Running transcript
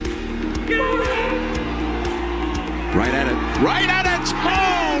Right at it. Right at it.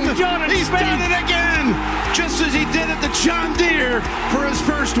 Oh, he's done it again. Just as he did at the John Deere for his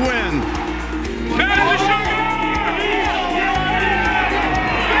first win.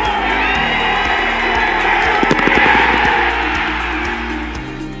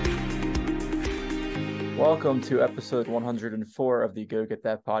 Welcome to episode 104 of the Go Get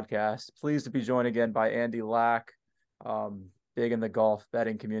That podcast. Pleased to be joined again by Andy Lack, big in the golf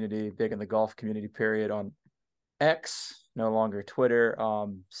betting community, big in the golf community period on X, no longer Twitter.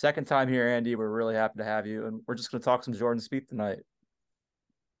 Second time here, Andy. We're really happy to have you, and we're just going to talk some Jordan Spieth tonight.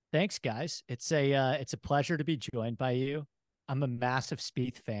 Thanks, guys. It's a pleasure to be joined by you. I'm a massive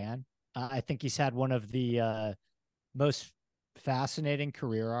Spieth fan. I think he's had one of the most fascinating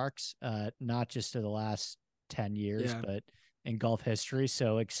career arcs, not just of the last 10 years, but in golf history.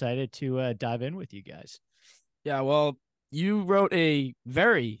 So excited to dive in with you guys. Yeah, well, you wrote a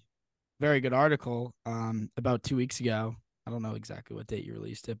very, very good article about 2 weeks ago. I don't know exactly what date you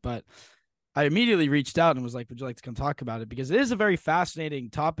released it, but I immediately reached out and was like, would you like to come talk about it? Because it is a very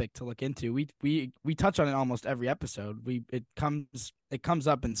fascinating topic to look into. We touch on it almost every episode. It comes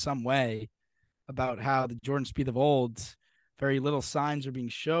up in some way about how the Jordan Spieth of old, very little signs are being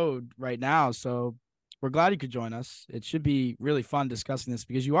showed right now. So we're glad you could join us. It should be really fun discussing this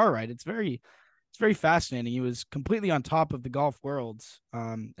because you are right. It's very fascinating. He was completely on top of the golf world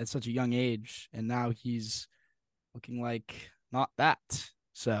at such a young age, and now he's looking like not that.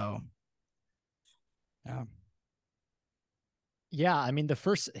 So, yeah. I mean,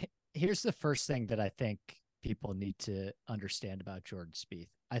 here's the first thing that I think people need to understand about Jordan Spieth.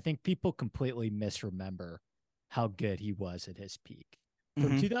 I think people completely misremember how good he was at his peak.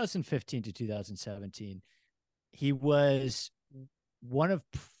 From 2015 to 2017, he was one of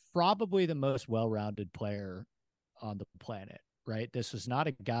probably the most well-rounded player on the planet, right? This was not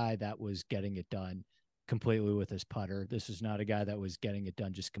a guy that was getting it done completely with his putter. This was not a guy that was getting it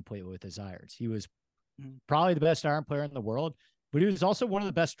done just completely with his irons. He was probably the best iron player in the world, but he was also one of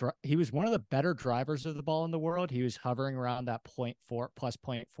the best. He was one of the better drivers of the ball in the world. He was hovering around that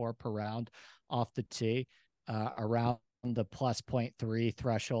 0.4 per round off the tee, around the plus 0.3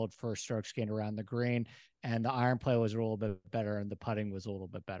 threshold for strokes gained around the green, and the iron play was a little bit better and the putting was a little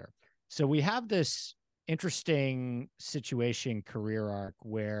bit better. So we have this interesting situation career arc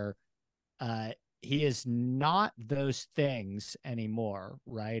where he is not those things anymore,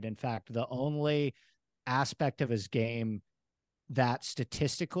 right? In fact, the only aspect of his game that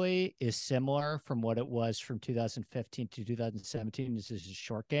statistically is similar from what it was from 2015 to 2017 is his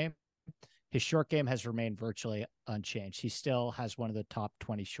short game. His short game has remained virtually unchanged. He still has one of the top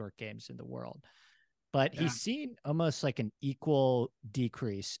 20 short games in the world, but he's seen almost like an equal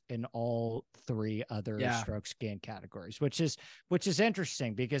decrease in all three other strokes gain categories, which is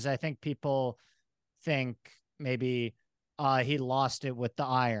interesting because I think people think maybe he lost it with the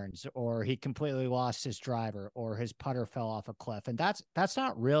irons, or he completely lost his driver, or his putter fell off a cliff. And that's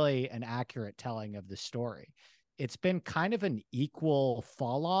not really an accurate telling of the story. It's been kind of an equal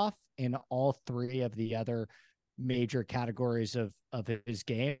fall off in all three of the other major categories of his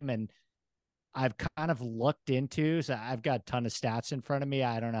game. And I've kind of looked into, so I've got a ton of stats in front of me.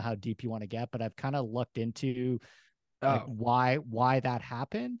 I don't know how deep you want to get, but I've kind of looked into like why that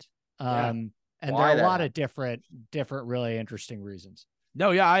happened. And there are a lot of different, really interesting reasons.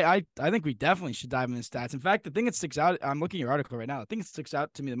 No, yeah, I think we definitely should dive into stats. In fact, the thing that sticks out, I'm looking at your article right now. The thing that sticks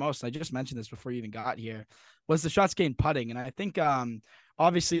out to me the most, and I just mentioned this before you even got here, was the shots gained putting. And I think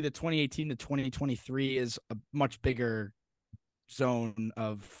obviously the 2018 to 2023 is a much bigger zone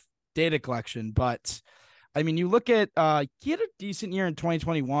of data collection. But I mean, you look at he had a decent year in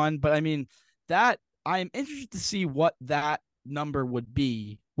 2021, but I mean that I'm interested to see what that number would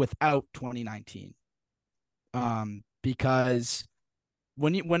be without 2019. Because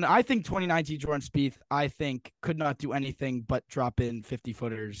when I think 2019 Jordan Spieth, I think could not do anything but drop in 50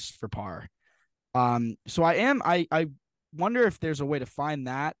 footers for par. So I wonder if there's a way to find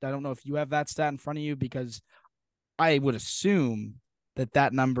that. I don't know if you have that stat in front of you, because I would assume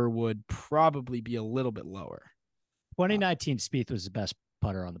that number would probably be a little bit lower. 2019 Spieth was the best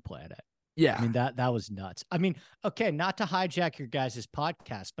putter on the planet. Yeah. I mean, that was nuts. I mean, okay, not to hijack your guys'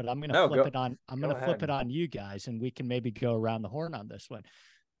 podcast, but I'm going to flip it on you guys, and we can maybe go around the horn on this one.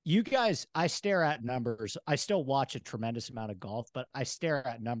 You guys, I stare at numbers. I still watch a tremendous amount of golf, but I stare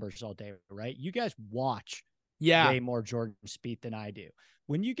at numbers all day, right? You guys watch way more Jordan Spieth than I do.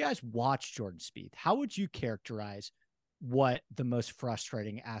 When you guys watch Jordan Spieth, how would you characterize what the most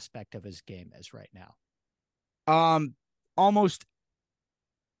frustrating aspect of his game is right now? Almost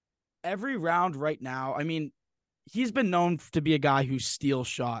every round right now. I mean, he's been known to be a guy who steals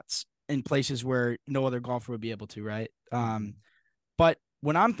shots in places where no other golfer would be able to, right? But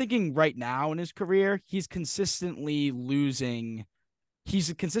when I'm thinking right now in his career, he's consistently losing.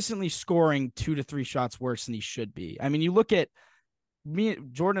 He's consistently scoring 2 to 3 shots worse than he should be. I mean, you look at me,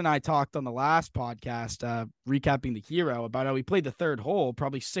 Jordan and I talked on the last podcast, recapping the Hero, about how he played the third hole,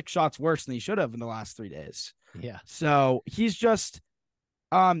 probably 6 shots worse than he should have in the last 3 days. Yeah. So he's just,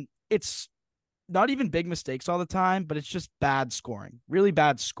 it's not even big mistakes all the time, but it's just bad scoring, really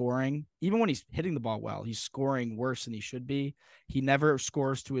bad scoring. Even when he's hitting the ball well, he's scoring worse than he should be. He never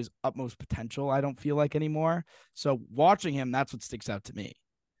scores to his utmost potential, I don't feel like, anymore. So watching him, that's what sticks out to me.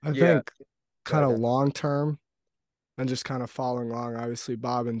 I think kind of long term and just kind of following along, obviously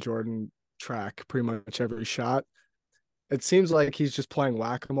Bob and Jordan track pretty much every shot. It seems like he's just playing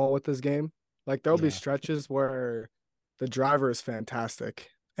whack-a-mole with this game. Like there'll be stretches where the driver is fantastic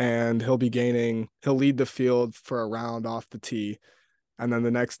and he'll lead the field for a round off the tee. And then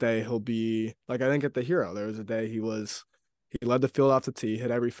the next day he'll be like, I think at the Hero, there was a day he led the field off the tee, hit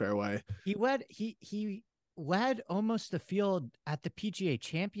every fairway. He led almost the field at the PGA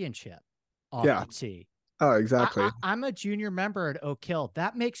Championship off the tee. Oh, exactly. I'm a junior member at Oak Hill.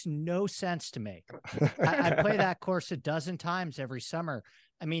 That makes no sense to me. I play that course a dozen times every summer.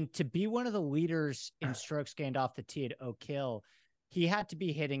 I mean, to be one of the leaders in strokes gained off the tee at Oak Hill, he had to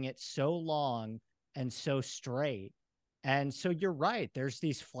be hitting it so long and so straight. And so you're right. There's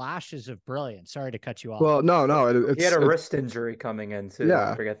these flashes of brilliance. Sorry to cut you off. Well, no. He had a wrist injury coming in too. Yeah,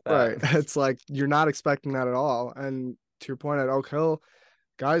 don't forget that. Right. It's like you're not expecting that at all. And to your point at Oak Hill,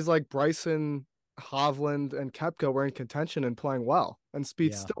 guys like Bryson, Hovland, and Koepka were in contention and playing well. And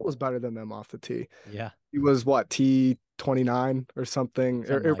Spieth still was better than them off the tee. Yeah. He was T29 or something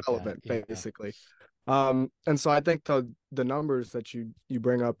irrelevant, like basically. And so I think the numbers that you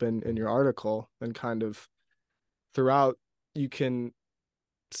bring up in your article and kind of throughout, you can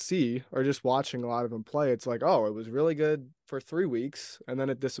see, or just watching a lot of them play, it's like, oh, it was really good for 3 weeks and then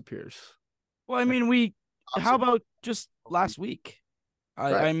it disappears. Well, I mean, how about just last week?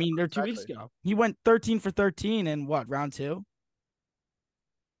 I mean, or 2 weeks ago, he went 13 for 13 in round 2,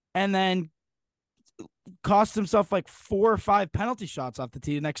 and then cost himself like 4 or 5 penalty shots off the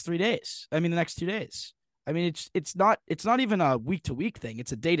tee the next 3 days. I mean, the next 2 days. I mean, it's not even a week to week thing.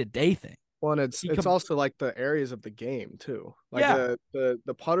 It's a day to day thing. Well, and it's also like the areas of the game too. Like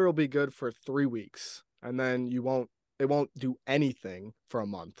the putter will be good for 3 weeks, and then it won't do anything for a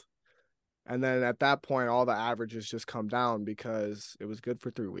month. And then at that point, all the averages just come down because it was good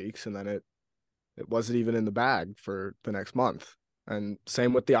for 3 weeks, and then it wasn't even in the bag for the next month. And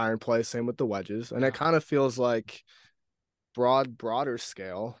same with the iron play, same with the wedges. And it kind of feels like broader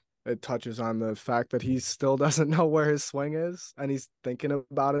scale. It touches on the fact that he still doesn't know where his swing is, and he's thinking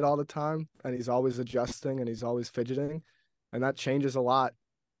about it all the time, and he's always adjusting and he's always fidgeting. And that changes a lot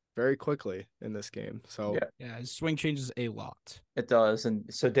very quickly in this game. So his swing changes a lot. It does. And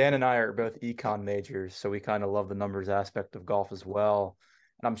so Dan and I are both econ majors, so we kind of love the numbers aspect of golf as well.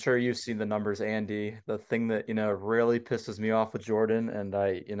 And I'm sure you've seen the numbers, Andy. The thing that, really pisses me off with Jordan, and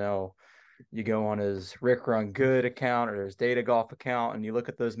you go on his Rick Run Good account or his Data Golf account, and you look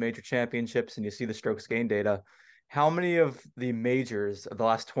at those major championships and you see the strokes gained data. How many of the majors, of the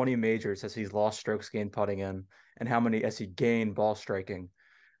last 20 majors, has he lost strokes gained putting in, and how many has he gained ball striking?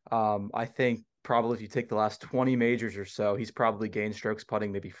 I think probably if you take the last 20 majors or so, he's probably gained strokes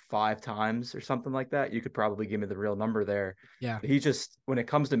putting maybe 5 times or something like that. You could probably give me the real number there. Yeah. He just, when it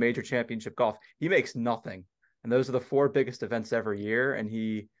comes to major championship golf, he makes nothing. And those are the 4 biggest events every year. And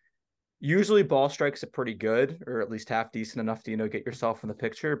he usually ball strikes it pretty good, or at least half decent enough to, get yourself in the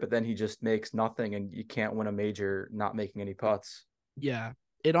picture. But then he just makes nothing, and you can't win a major not making any putts. Yeah.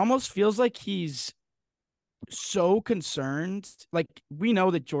 It almost feels like he's so concerned. Like, we know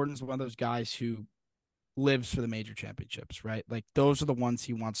that Jordan's one of those guys who lives for the major championships, right? Like, those are the ones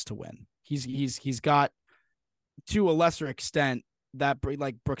he wants to win. He's got, to a lesser extent, that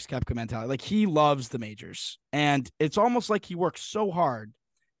like Brooks Koepka mentality. Like, he loves the majors, and it's almost like he works so hard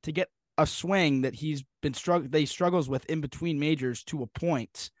to get a swing that he struggles with in between majors, to a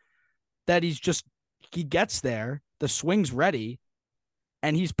point that he gets there, the swing's ready,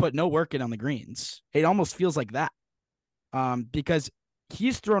 and he's put no work in on the greens. It almost feels like that, because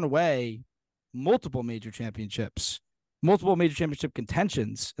he's thrown away multiple major championship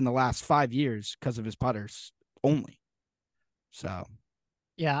contentions in the last 5 years because of his putters only. So,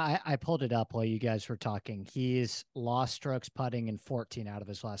 yeah, I pulled it up while you guys were talking. He's lost strokes putting in 14 out of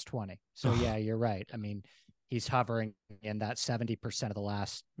his last 20. So yeah, you're right. I mean, he's hovering in that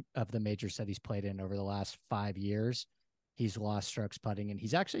 70% of the majors that he's played in over the last 5 years. He's lost strokes putting, and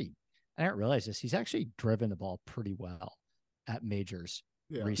I didn't realize this, he's actually driven the ball pretty well at majors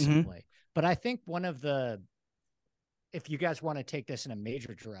recently. But I think if you guys want to take this in a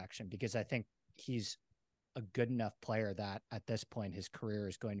major direction, because I think he's a good enough player that at this point his career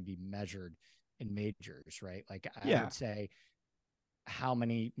is going to be measured in majors, right? Like I would say, how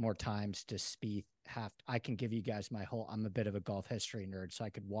many more times does Spieth have I can give you guys I'm a bit of a golf history nerd, so I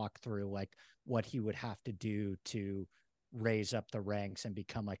could walk through like what he would have to do to raise up the ranks and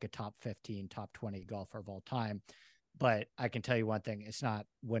become like a top 15, top 20 golfer of all time. But I can tell you one thing, it's not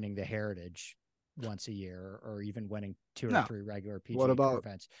winning the Heritage once a year or even winning 2 or 3 regular PGA Tour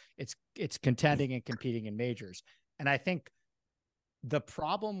events. It's contending and competing in majors. And I think the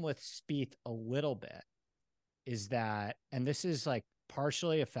problem with Spieth a little bit is that, and this is like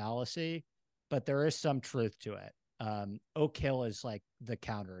partially a fallacy, but there is some truth to it. Oak Hill is like the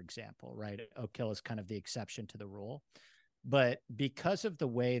counter example, right? Oak Hill is kind of the exception to the rule. But because of the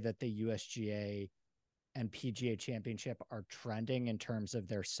way that the USGA and PGA Championship are trending in terms of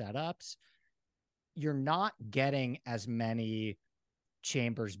their setups, you're not getting as many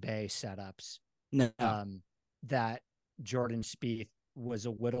Chambers Bay setups that Jordan Spieth was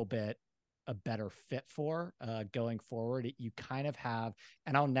a little bit a better fit for going forward. You kind of have,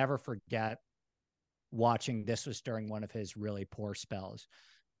 and I'll never forget watching, this was during one of his really poor spells,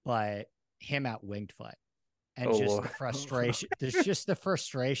 but him at Winged Foot and the frustration. There's just the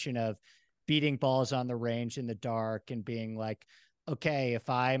frustration of beating balls on the range in the dark and being like, okay, if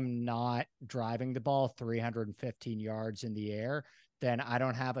I'm not driving the ball 315 yards in the air, then I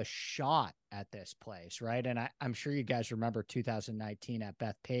don't have a shot at this place, right? And I'm sure you guys remember 2019 at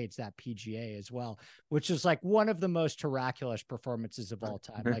Bethpage, that PGA as well, which is like one of the most miraculous performances of all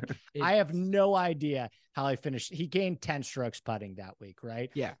time. Like, I have no idea how he finished. He gained 10 strokes putting that week,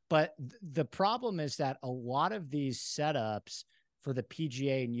 right? Yeah. But the problem is that a lot of these setups for the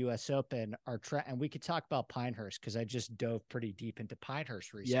PGA and US Open are and we could talk about Pinehurst because I just dove pretty deep into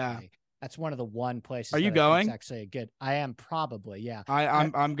Pinehurst recently. Yeah. That's one of the one places. Are you going? It's actually a good. I am probably. Yeah.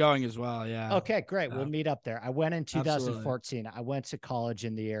 I'm going as well. Yeah. Okay, great. So. We'll meet up there. I went in 2014. Absolutely. I went to college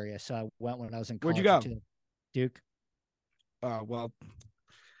in the area, so I went when I was in college. Where'd you go? Duke. Well.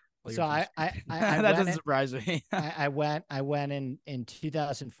 So I that doesn't surprise me. I went in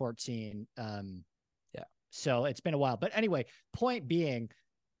 2014. Yeah. So it's been a while, but anyway, point being,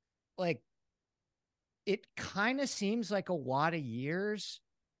 like, it kind of seems like a lot of years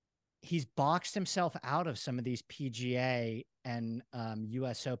he's boxed himself out of some of these PGA and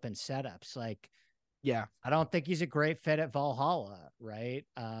US Open setups. Like, yeah, I don't think he's a great fit at Valhalla, right?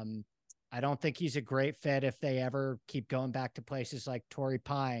 I don't think he's a great fit if they ever keep going back to places like Torrey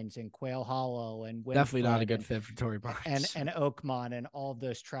Pines and Quail Hollow and Winged definitely not a good and, fit for Torrey Pines and Oakmont and all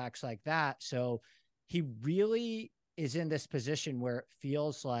those tracks like that. So he really is in this position where it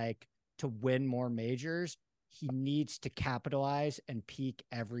feels like to win more majors, he needs to capitalize and peak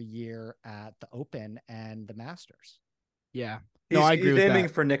every year at the Open and the Masters. Yeah. No, I agree with that. He's aiming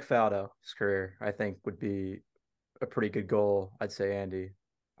for Nick Faldo's career, I think, would be a pretty good goal, I'd say, Andy.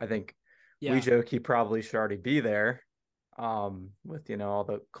 I think we joke he probably should already be there with, all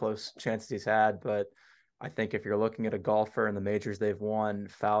the close chances he's had. But I think if you're looking at a golfer in the majors they've won,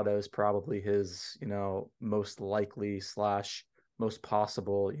 Faldo's probably his, most likely / most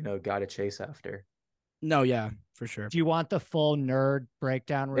possible, guy to chase after. No, yeah, for sure. Do you want the full nerd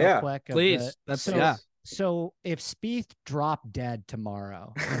breakdown real quick? Please. So if Spieth dropped dead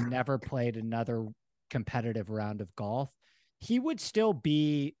tomorrow and never played another competitive round of golf, he would still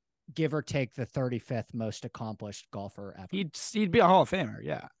be, give or take, the 35th most accomplished golfer ever. He'd be a Hall of Famer,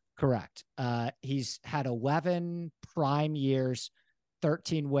 yeah. Correct. He's had 11 prime years,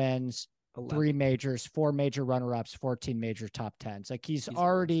 13 wins, 3 majors, 4 major runner-ups, 14 major top 10s. Like, he's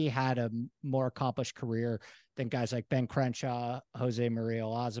already had a more accomplished career than guys like Ben Crenshaw, Jose Maria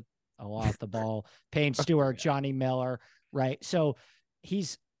Olazabal, Payne Stewart, Johnny Miller, right? So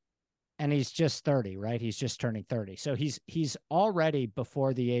he's just 30, right? He's just turning 30. So he's already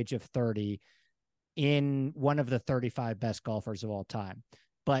before the age of 30 in one of the 35 best golfers of all time.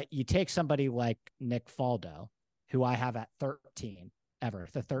 But you take somebody like Nick Faldo, who I have at 13 ever,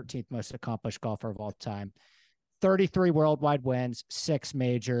 the 13th most accomplished golfer of all time, 33 worldwide wins, 6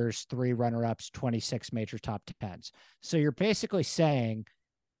 majors, 3 runner-ups, 26 major top 10s. So you're basically saying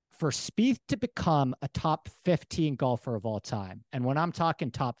for Spieth to become a top 15 golfer of all time, and when I'm talking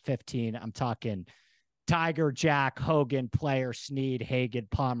top 15, I'm talking Tiger, Jack, Hogan, Player, Snead, Hagen,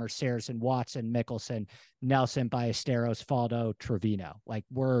 Palmer, Saracen, Watson, Mickelson, Nelson, Ballesteros, Faldo, Trevino. Like,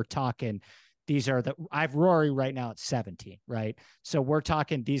 we're talking, I have Rory right now at 17, right? So we're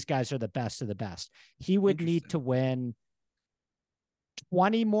talking, these guys are the best of the best. He would need to win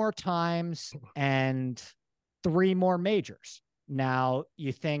 20 more times and 3 more majors. Now,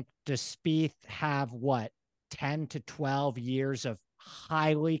 you think, does Spieth have what, 10 to 12 years of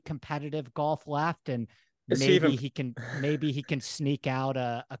highly competitive golf left? And maybe he can sneak out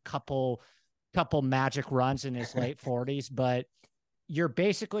a couple magic runs in his late 40s. But you're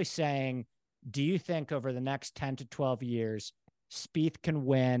basically saying, do you think over the next 10 to 12 years, Spieth can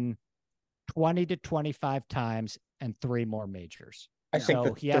win 20 to 25 times and 3 more majors? I think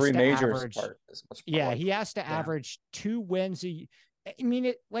the 3 majors part is much more he has to average 2 wins I mean,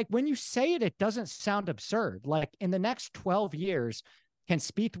 it, like, when you say it, it doesn't sound absurd. Like, in the next 12 years, can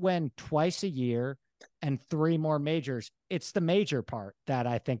Spieth win twice a year and 3 more majors? It's the major part that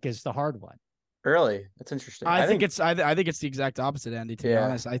I think is the hard one. Really? That's interesting. I think it's the exact opposite, Andy, to be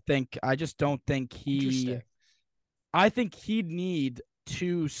honest. I just don't think I think he'd need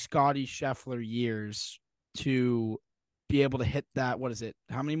 2 Scotty Scheffler years to be able to hit that. What is it?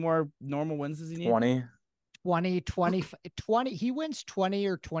 How many more normal wins does he need? 20. He wins 20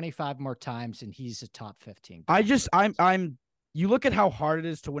 or 25 more times and he's a top 15 guy. You look at how hard it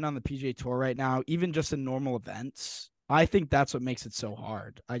is to win on the PGA Tour right now, even just in normal events. I think that's what makes it so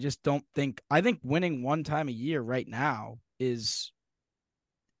hard. I think winning 1 time a year right now is,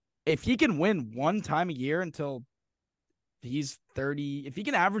 if he can win 1 time a year until he's 30, if he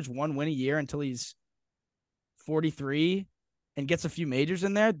can average 1 win a year until he's 43 and gets a few majors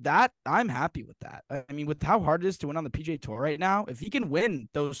in there, that I'm happy with that. I mean, with how hard it is to win on the PGA Tour right now, if he can win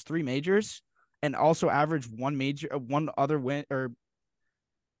those 3 majors and also average 1 major, 1 other win, or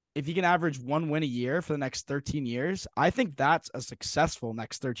if he can average 1 win a year for the next 13 years, I think that's a successful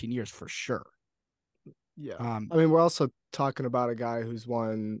next 13 years for sure. Yeah. I mean, we're also talking about a guy who's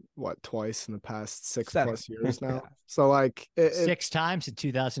won twice in the past 6+ years now. So like 6 times in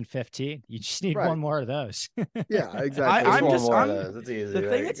 2015. You just need 1 more of those. Yeah, exactly. That's easy. The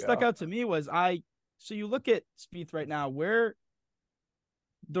thing that stuck out to me was so you look at Spieth right now, where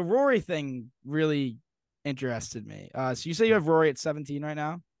the Rory thing really interested me. So you say you have Rory at 17 right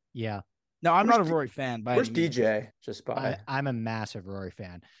now? Yeah. No, I'm not a Rory fan. Where's DJ? I'm a massive Rory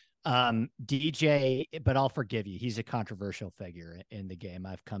fan. DJ, but I'll forgive you. He's a controversial figure in the game.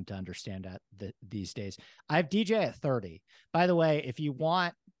 I've come to understand that these days. I have DJ at 30. By the way, if you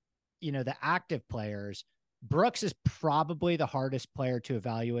want, the active players, Brooks is probably the hardest player to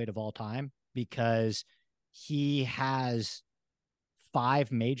evaluate of all time because he has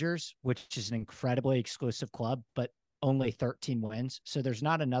 5 majors, which is an incredibly exclusive club, but only 13 wins. So there's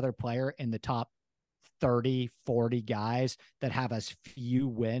not another player in the top 30, 40 guys that have as few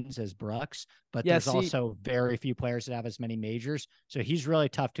wins as Brooks, but there's also very few players that have as many majors. So he's really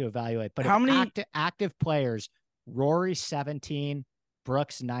tough to evaluate. But how many active players? Rory 17,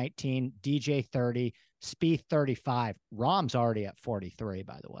 Brooks 19, DJ 30, Spieth 35. Rahm's already at 43,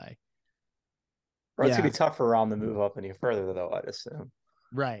 by the way. It's gonna be tough for Rahm to move up any further, though, I'd assume.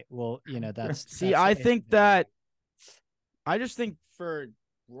 Right. Well, that's I just think for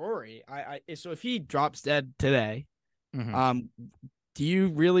Rory, so if he drops dead today, do you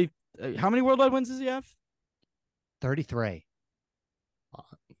really? How many worldwide wins does he have? 33.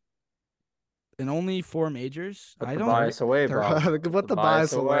 And only 4 majors. Put the bias away, Bob. Put the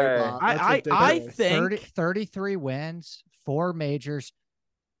bias away, Bob. I think 33 wins, 4 majors.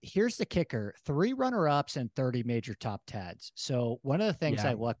 Here's the kicker: 3 runner-ups and 30 major top 10s. So one of the things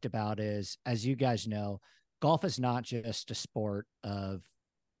I looked about is, as you guys know, golf is not just a sport of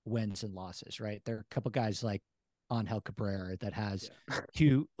wins and losses, right? There are a couple guys like Angel Cabrera that has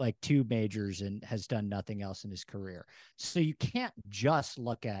 2 majors and has done nothing else in his career. So you can't just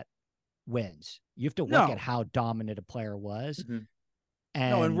look at wins. You have to look at how dominant a player was.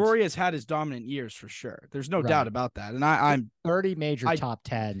 And Rory has had his dominant years for sure. There's no doubt about that. And I'm 30 major top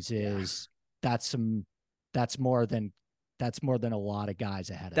 10s is that's more than a lot of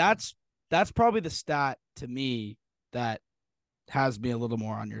guys ahead of him. That's probably the stat to me that has me a little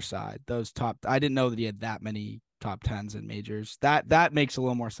more on your side. Those I didn't know that he had that many top 10s in majors. That makes a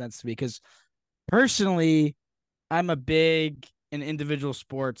little more sense to me because personally, I'm a big in individual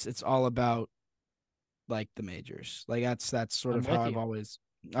sports. It's all about like the majors. Like that's sort of how I've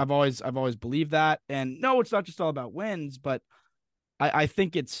always believed that. And no, it's not just all about wins, but I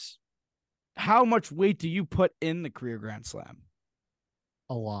think it's how much weight do you put in the career Grand Slam?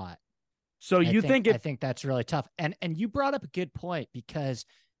 A lot. So I think that's really tough. And you brought up a good point because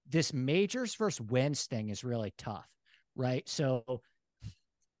this majors versus wins thing is really tough, right? So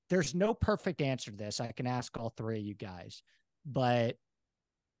there's no perfect answer to this. I can ask all 3 of you guys, but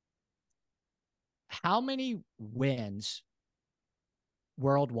how many wins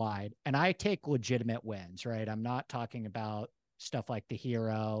worldwide? And I take legitimate wins, right? I'm not talking about stuff like the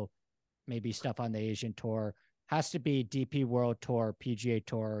Hero, maybe stuff on the Asian Tour. has to be DP World Tour, PGA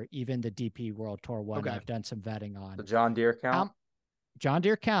Tour, even the DP World Tour one. Okay. I've done some vetting on. The John Deere count. John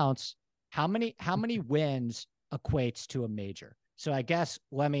Deere counts. How many wins equates to a major? So I guess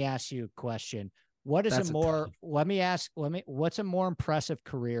let me ask you a question. What's a more impressive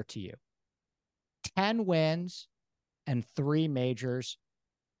career to you? 10 wins and 3 majors,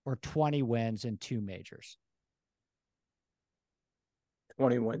 or 20 wins and 2 majors?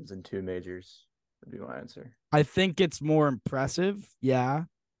 20 wins and 2 majors would be my answer. I think it's more impressive. Yeah.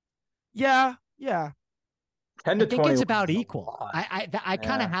 10 to I think 20 it's about equal. I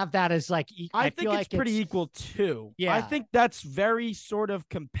kind of have that as like. I think feel it's like pretty equal too. Yeah. I think that's very sort of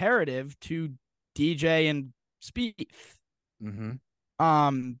comparative to DJ and Spieth.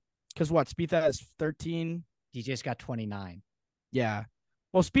 Mm-hmm. Because what, Spieth has 13. DJ's got 29. Yeah.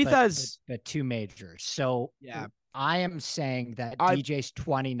 Well, Spieth has 2 majors. So yeah. I am saying that DJ's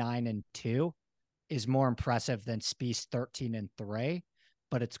 29 and 2 is more impressive than Spieth's 13 and 3,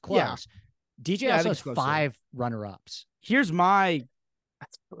 but it's close. Yeah. DJ also has 5 runner-ups. Here's my.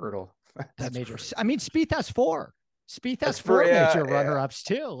 That's brutal. That's major. I mean, Spieth has 4. Spieth has 4 major runner-ups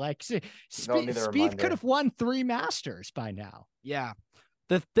too. Like Spieth could have won 3 Masters by now. Yeah.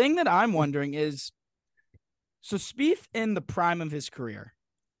 The thing that I'm wondering is, so Spieth in the prime of his career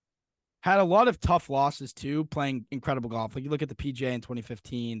had a lot of tough losses too, playing incredible golf. Like you look at the PGA in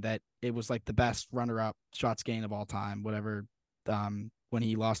 2015, that it was like the best runner-up shots gained of all time, whatever, when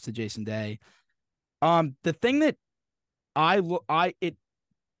he lost to Jason Day. The thing that I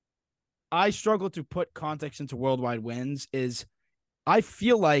struggle to put context into worldwide wins is I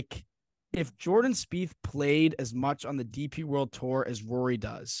feel like if Jordan Spieth played as much on the DP World Tour as Rory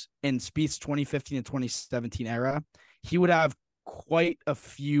does in Spieth's 2015 and 2017 era, he would have quite a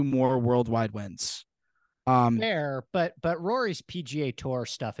few more worldwide wins. Fair, but Rory's PGA Tour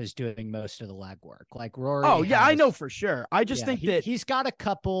stuff is doing most of the legwork. Like Rory. Oh yeah, I know for sure. I just think that he's got a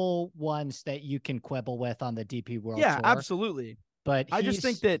couple ones that you can quibble with on the DP World Tour. Yeah, absolutely. But I just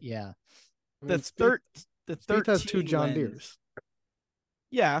think that the Spieth has 2 John Deeres.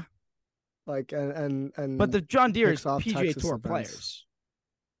 Yeah, like and but the John Deere is off PGA Texas Tour events. players.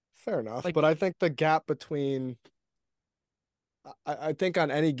 Fair enough, Like, but I think the gap between, I think on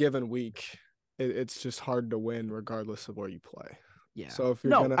any given week, it's just hard to win regardless of where you play. Yeah. So if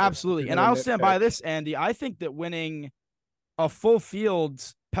you're absolutely, and I'll stand by this, Andy. I think that winning a full field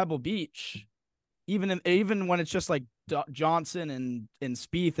Pebble Beach, even when it's just like Johnson and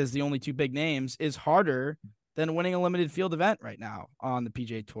Spieth as the only 2 big names, is harder than winning a limited field event right now on the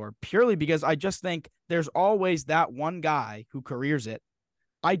PGA Tour, purely because I just think there's always that one guy who careers it.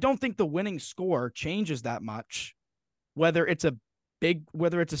 I don't think the winning score changes that much, whether it's a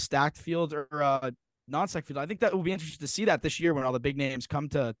stacked field or a non-stacked field. I think that will be interesting to see that this year when all the big names come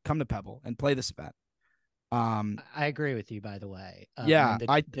to Pebble and play this event. I agree with you, by the way. Yeah,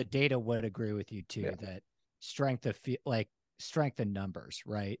 the data would agree with you too, that strength and numbers,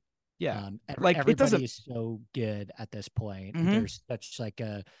 right? Yeah, like everybody is so good at this point. Mm-hmm. There's such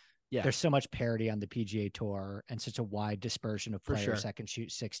there's so much parity on the PGA Tour and such a wide dispersion of players that can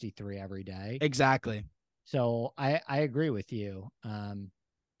shoot 63 every day. Exactly. So I agree with you.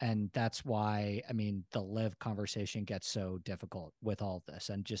 And that's why, I mean, the live conversation gets so difficult with all of this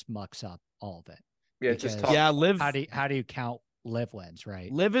and just mucks up all of it. Yeah, because, live. How do you count live wins, right?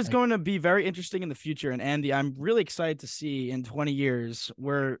 Live is going to be very interesting in the future. And Andy, I'm really excited to see in 20 years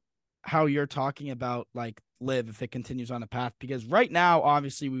how you're talking about like live if it continues on a path, because right now,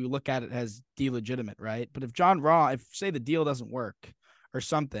 obviously we look at it as delegitimate, right? But if if say the deal doesn't work or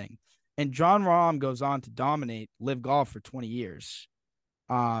something, and John Rahm goes on to dominate live golf for 20 years,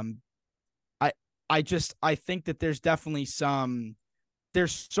 I think that there's definitely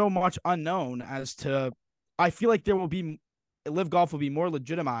there's so much unknown as to, I feel like live golf will be more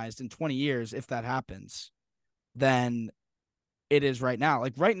legitimized in 20 years if that happens than it is right now.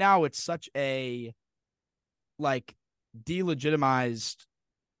 Like right now, it's such a delegitimized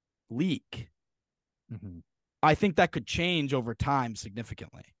league. Mm-hmm. I think that could change over time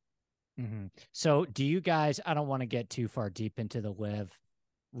significantly. Mm-hmm. So do you guys, I don't want to get too far deep into the live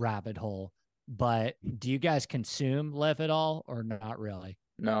rabbit hole, but do you guys consume live at all or not really?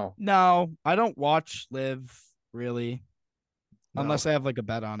 No, I don't watch live really, unless I have like a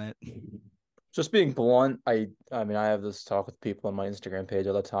bet on it. Just being blunt, I mean, I have this talk with people on my Instagram page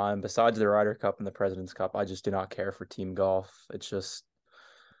all the time. Besides the Ryder Cup and the President's Cup, I just do not care for team golf. It's just,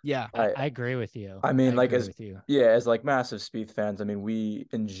 yeah, I agree with you. I mean, as like massive Spieth fans, I mean, we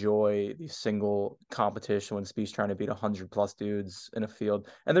enjoy the single competition when Spieth's trying to beat 100+ dudes in a field,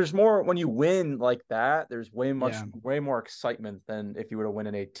 and there's more when you win like that. There's way more excitement than if you were to win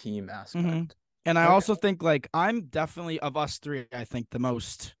in a team aspect. Mm-hmm. And I also think like I'm definitely of us three, I think the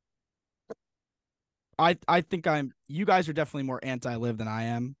most I think you guys are definitely more anti-live than I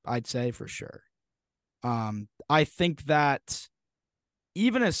am, I'd say for sure. I think that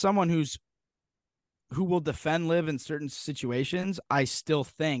even as someone who will defend live in certain situations, I still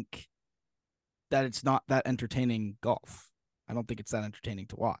think that it's not that entertaining golf. I don't think it's that entertaining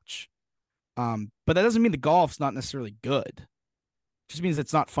to watch. But that doesn't mean the golf's not necessarily good. It just means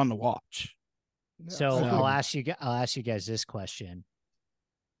it's not fun to watch. So I'll ask you guys this question.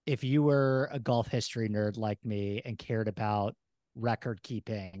 If you were a golf history nerd like me and cared about record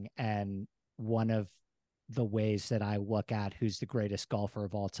keeping, and one of the ways that I look at who's the greatest golfer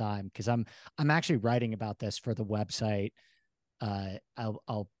of all time, because I'm actually writing about this for the website.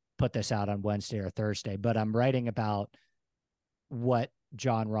 I'll put this out on Wednesday or Thursday, but I'm writing about what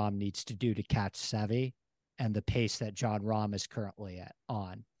Jon Rahm needs to do to catch Seve and the pace that Jon Rahm is currently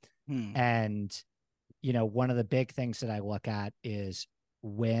on. And, you know, one of the big things that I look at is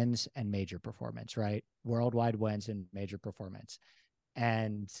wins and major performance, right? Worldwide wins and major performance.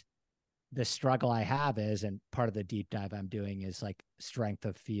 And the struggle I have is, and part of the deep dive I'm doing is like strength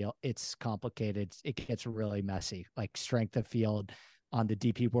of field. It's complicated. It gets really messy, like strength of field on the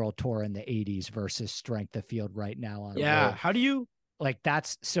DP World Tour in the 80s versus strength of field right now on live. How do you like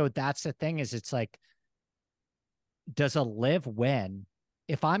that's the thing is it's like, does a live win?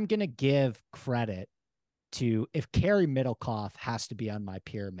 If I'm going to give credit to, if Kerry Middlecoff has to be on my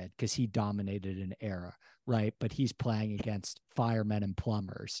pyramid because he dominated an era, right? But he's playing against firemen and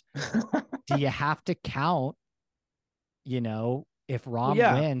plumbers. Do you have to count, you know, if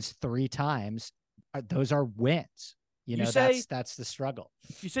Rahm wins 3 times, those are wins. You know, that's the struggle.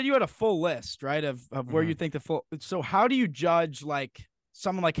 You said you had a full list, right? Of where you think the full. So how do you judge like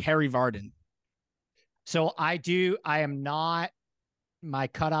someone like Harry Vardon? So I am not, my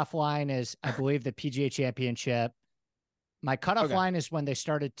cutoff line is, I believe, the PGA Championship. My cutoff line is when they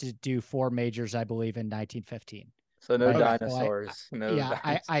started to do 4 majors, I believe, in 1915. So no dinosaurs. So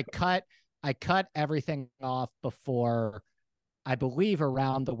I cut everything off before, I believe,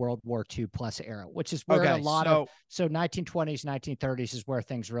 around the World War II plus era, which is where a lot of 1920s, 1930s is where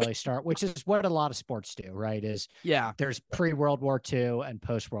things really start, which is what a lot of sports do, right? Is there's pre-World War II and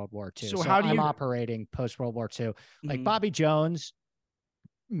post-World War II. So how do I'm operating post-World War II. Like Bobby Jones,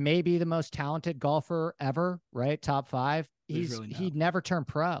 maybe the most talented golfer ever, right? Top 5. He never turned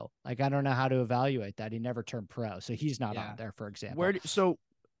pro. Like, I don't know how to evaluate that. He never turned pro. So he's not on there, for example.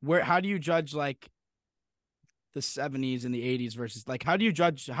 How do you judge like the 70s and the 80s versus like, how do you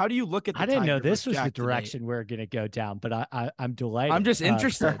look at the I didn't know this was Jack the direction we're going to go down, but I'm delighted. I'm just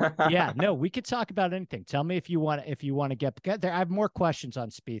interested. Yeah, no, we could talk about anything. Tell me if you want to get there. I have more questions on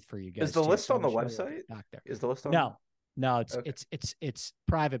Spieth for you guys. Is the list on the website? Is the list on? No, it's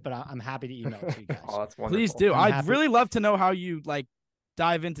private, but I'm happy to email it to you guys. Oh, that's wonderful. Please do. I'd really love to know how you like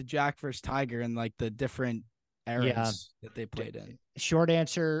dive into Jack versus Tiger and like the different eras that they played in. Short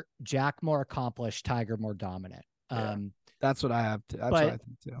answer: Jack more accomplished, Tiger more dominant. That's what I have to. That's what I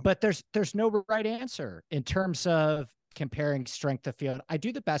think too. But there's no right answer in terms of comparing strength of field. I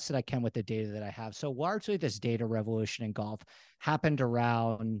do the best that I can with the data that I have. So largely, this data revolution in golf happened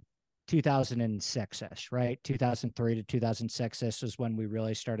around 2006-ish, right? 2003 to 2006-ish was when we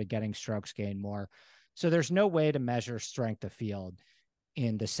really started getting strokes gained more. So there's no way to measure strength of field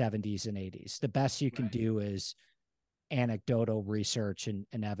in the 70s and 80s. The best you can do is anecdotal research and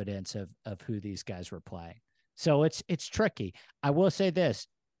evidence of who these guys were playing. So it's tricky. I will say this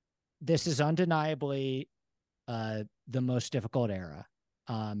is undeniably the most difficult era.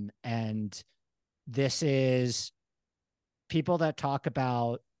 And this is people that talk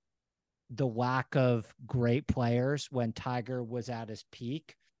about the lack of great players when Tiger was at his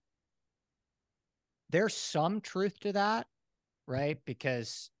peak. There's some truth to that, right?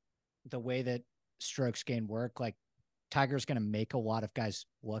 Because the way that strokes gain work, like Tiger's going to make a lot of guys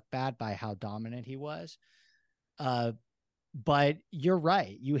look bad by how dominant he was. But you're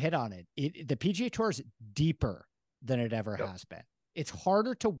right. You hit on it. The PGA Tour is deeper than it ever has been. It's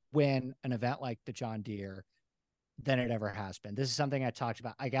harder to win an event like the John Deere than it ever has been. This is something I talked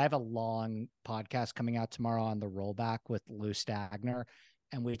about. I have a long podcast coming out tomorrow on the rollback with Lou Stagner.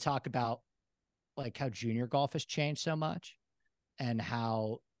 And we talk about like how junior golf has changed so much and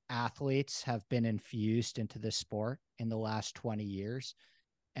how athletes have been infused into this sport in the last 20 years.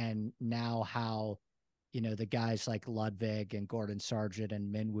 And now how, you know, the guys like Ludwig and Gordon Sargent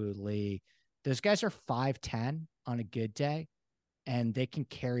and Minwoo Lee, those guys are 5'10" on a good day, and they can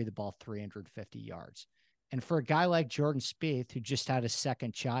carry the ball 350 yards. And for a guy like Jordan Spieth, who just had his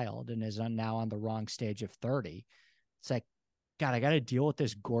second child and is now on the wrong stage of 30, it's like, God, I got to deal with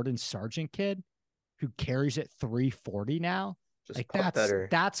this Gordon Sargent kid who carries it 340 now. Just like putt better.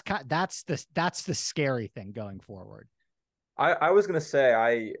 that's the scary thing going forward. I was gonna say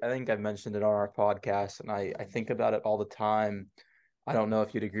I think I've mentioned it on our podcast, and I think about it all the time. I don't know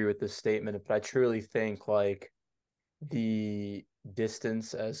if you'd agree with this statement, but I truly think like the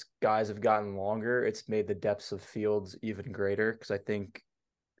distance as guys have gotten longer, it's made the depths of fields even greater. Because I think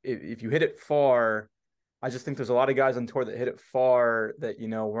if you hit it far, I just think there's a lot of guys on tour that hit it far that,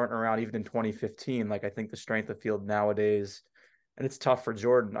 weren't around even in 2015. Like I think the strength of field nowadays, and it's tough for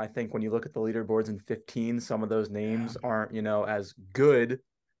Jordan. I think when you look at the leaderboards in 15, some of those names aren't, as good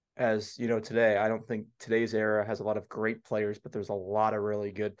as, today. I don't think today's era has a lot of great players, but there's a lot of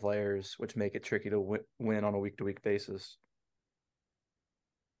really good players, which make it tricky to win on a week-to-week basis.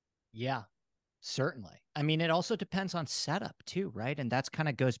 Yeah, certainly. I mean, it also depends on setup too, right? And that's kind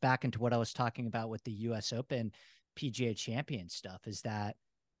of goes back into what I was talking about with the US Open PGA Champion stuff is that,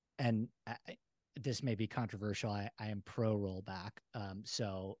 and this may be controversial. I am pro rollback.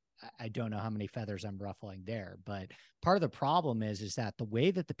 So I don't know how many feathers I'm ruffling there, but part of the problem is that the way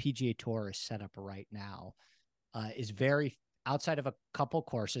that the PGA Tour is set up right now is very outside of a couple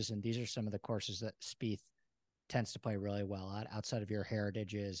courses. And these are some of the courses that Spieth tends to play really well at outside of your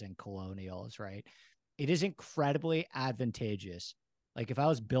heritages and colonials, right? It is incredibly advantageous. Like if I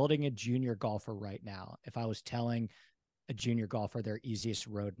was building a junior golfer right now, if I was telling a junior golfer their easiest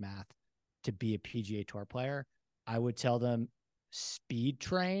road math to be a PGA Tour player, I would tell them speed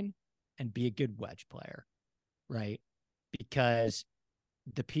train and be a good wedge player, right? Because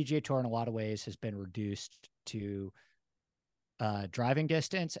the PGA Tour in a lot of ways has been reduced to driving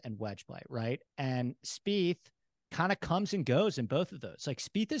distance and wedge play, right? And Spieth kind of comes and goes in both of those. Like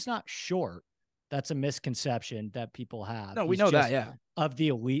Spieth is not short. That's a misconception that people have. No, we know that, yeah. Of the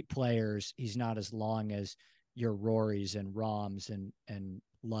elite players, he's not as long as your Rorys and Rahms and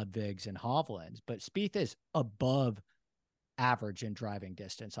Ludwigs and Hovlands, but Spieth is above average in driving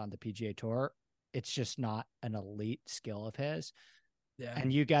distance on the PGA Tour. It's just not an elite skill of his. Yeah.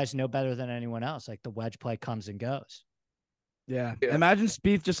 And you guys know better than anyone else. Like the wedge play comes and goes. Yeah. Imagine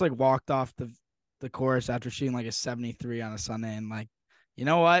Spieth just like walked off the course after shooting like a 73 on a Sunday and like, you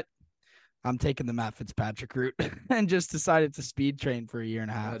know what? I'm taking the Matt Fitzpatrick route and just decided to speed train for a year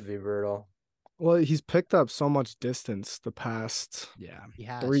and a half. That'd be brutal. Well, he's picked up so much distance the past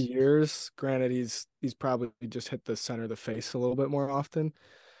 3 years. Granted, he's probably just hit the center of the face a little bit more often.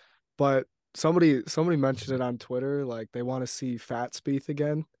 But somebody mentioned it on Twitter, like they want to see fat Spieth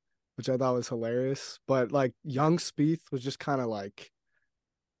again, which I thought was hilarious. But like young Spieth was just kind of like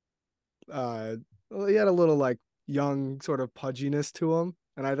he had a little like young sort of pudginess to him.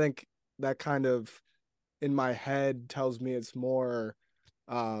 And I think that kind of in my head tells me it's more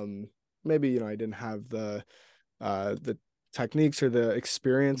maybe I didn't have the techniques or the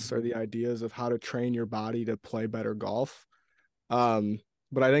experience or the ideas of how to train your body to play better golf.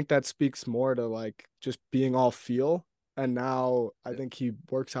 But I think that speaks more to like just being all feel. And now I think he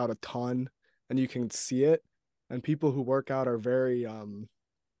works out a ton and you can see it. And people who work out are very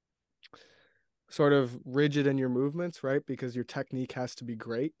sort of rigid in your movements, right? Because your technique has to be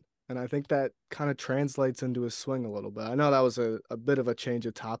great. And I think that kind of translates into his swing a little bit. I know that was a bit of a change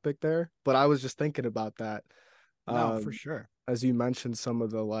of topic there, but I was just thinking about that. No, for sure. As you mentioned, some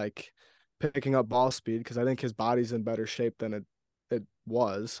of the like picking up ball speed, because I think his body's in better shape than it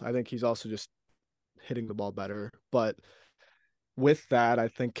was. I think he's also just hitting the ball better. But with that, I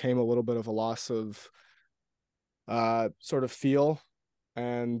think came a little bit of a loss of sort of feel.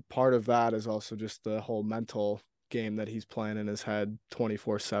 And part of that is also just the whole mental game that he's playing in his head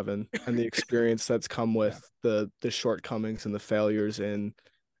 24/7 and the experience that's come with the shortcomings and the failures in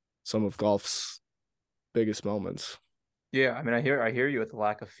some of golf's biggest moments. Yeah, I mean, I hear you with the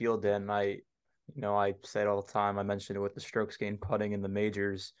lack of field, and I say it all the time. I mentioned it with the strokes gained putting in the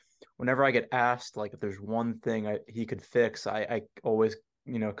majors. Whenever I get asked, like, if there's one thing he could fix, I always,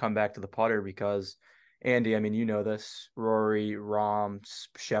 come back to the putter because, Andy, I mean, you know this, Rory, Rahm,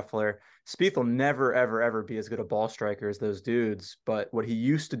 Scheffler, Spieth will never, ever, ever be as good a ball striker as those dudes. But what he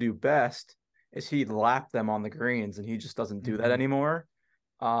used to do best is he'd lap them on the greens, and he just doesn't do that anymore.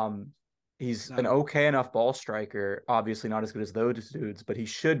 He's an okay enough ball striker, obviously not as good as those dudes, but he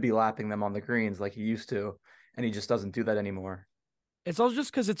should be lapping them on the greens like he used to, and he just doesn't do that anymore. It's all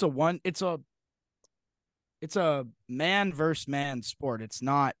just because it's a man versus man sport. It's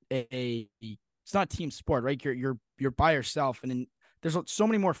not it's not team sport, right? You're by yourself, and there's so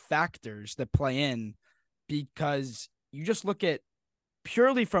many more factors that play in because you just look at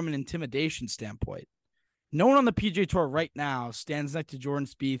purely from an intimidation standpoint. No one on the PGA Tour right now stands next to Jordan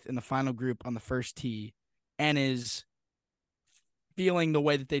Spieth in the final group on the first tee and is feeling the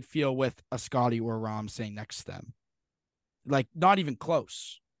way that they'd feel with a Scotty or a Rahm sitting next to them. Like, not even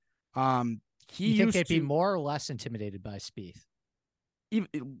close. He You think used they'd be to more or less intimidated by Spieth?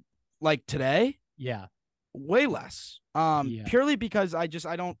 even, like today, Yeah. way less. Yeah. Purely because I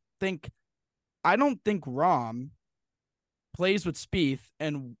don't think Rahm plays with Spieth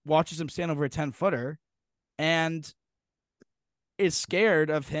and watches him stand over a 10-footer and is scared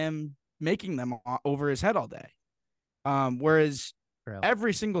of him making them over his head all day. Whereas True.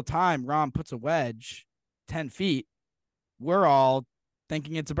 every single time Rahm puts a wedge 10 feet, we're all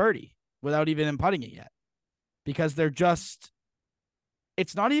thinking it's a birdie without even him putting it yet. Because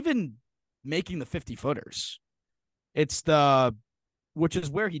it's not even making the 50-footers. It's which is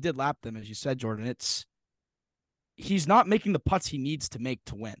where he did lap them, as you said, Jordan. He's not making the putts he needs to make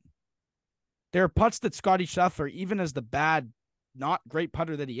to win. There are putts that Scotty Scheffler, even as the bad, not great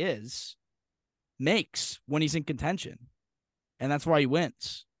putter that he is, makes when he's in contention. And that's why he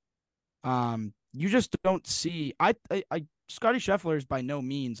wins. You just don't see Scotty Scheffler is by no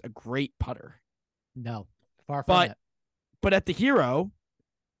means a great putter. No, far from it. But at the Hero,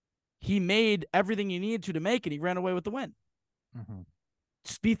 he made everything he needed to make, and he ran away with the win. Mm-hmm.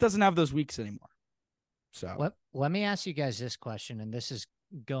 Spieth doesn't have those weeks anymore. So let me ask you guys this question, and this is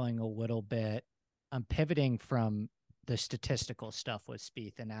going a little bit. I'm pivoting from the statistical stuff with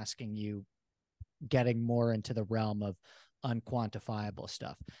Spieth and asking you, getting more into the realm of unquantifiable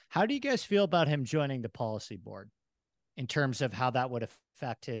stuff. How do you guys feel about him joining the policy board in terms of how that would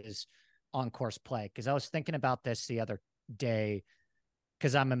affect his on-course play? Because I was thinking about this the other day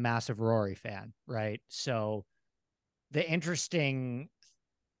because I'm a massive Rory fan, right? So he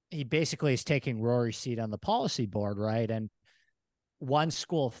basically is taking Rory's seat on the policy board, right? And one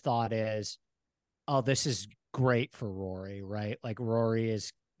school of thought is, oh, this is great for Rory, right? Like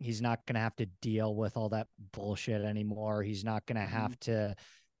he's not going to have to deal with all that bullshit anymore. He's not going to have to,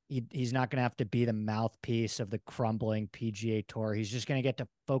 he's not going to have to be the mouthpiece of the crumbling PGA Tour. He's just going to get to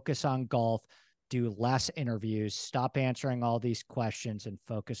focus on golf, do less interviews, stop answering all these questions and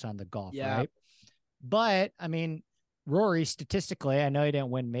focus on the golf, right? But I mean, Rory, statistically, I know he didn't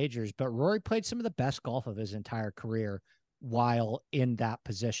win majors, but Rory played some of the best golf of his entire career while in that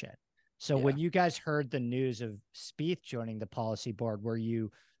position. So when you guys heard the news of Spieth joining the policy board, were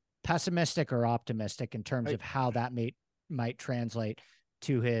you pessimistic or optimistic in terms of how that might translate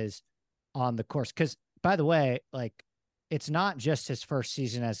to his on the course? Because, by the way, like, it's not just his first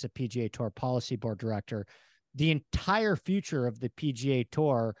season as the PGA Tour policy board director. The entire future of the PGA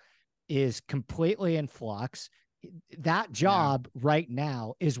Tour is completely in flux. That job right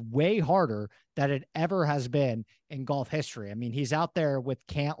now is way harder than it ever has been in golf history. I mean, he's out there with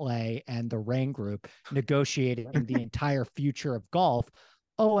Cantlay and the Rain Group negotiating the entire future of golf.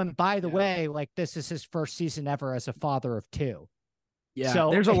 Oh, and by the way, like, this is his first season ever as a father of two. Yeah,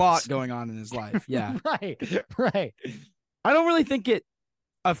 so there's a lot going on in his life. Yeah. Right. I don't really think it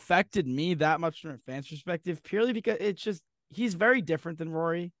affected me that much from a fan's perspective, purely because he's very different than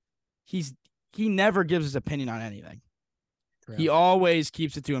Rory. He never gives his opinion on anything. True. He always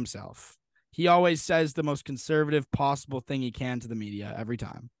keeps it to himself. He always says the most conservative possible thing he can to the media every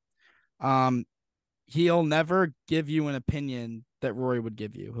time. He'll never give you an opinion that Rory would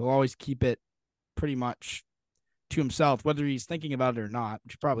give you. He'll always keep it pretty much to himself, whether he's thinking about it or not,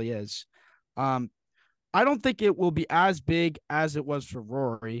 which probably is. I don't think it will be as big as it was for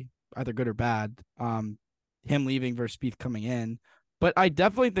Rory, either good or bad, him leaving versus Spieth coming in. But I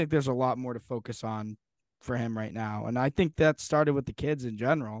definitely think there's a lot more to focus on for him right now. And I think that started with the kids in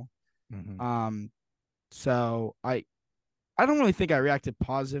general. Mm-hmm. So I don't really think I reacted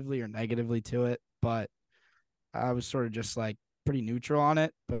positively or negatively to it, but I was sort of just like pretty neutral on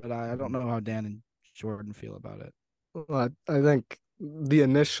it. But I don't know how Dan and Jordan feel about it. Well, I think the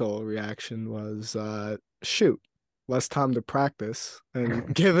initial reaction was, shoot, less time to practice.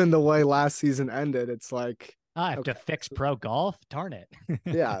 And given the way last season ended, it's like, I have to fix pro golf. Darn it.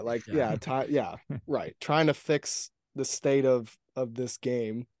 Right. Trying to fix the state of this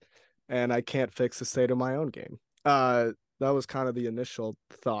game, and I can't fix the state of my own game. That was kind of the initial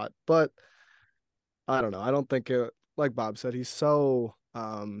thought, but I don't know. I don't think it, like Bob said, he's so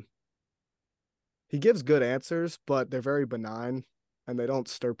he gives good answers, but they're very benign and they don't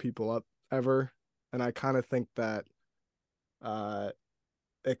stir people up ever. And I kind of think that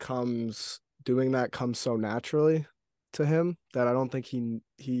doing that comes so naturally to him that I don't think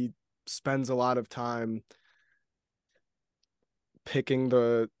he spends a lot of time picking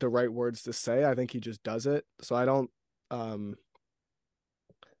the right words to say. I think he just does it. So I don't I'm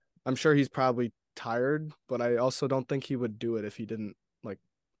sure he's probably tired, but I also don't think he would do it if he didn't like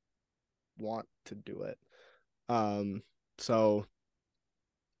want to do it. So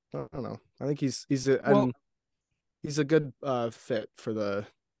I don't know. I think he's Well, and he's a good fit for the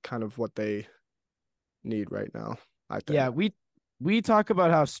kind of what they need right now, I think. yeah, we talk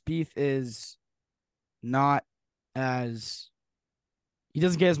about how Spieth is not as he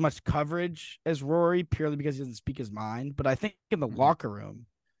doesn't get as much coverage as Rory purely because he doesn't speak his mind. But I think in the locker room,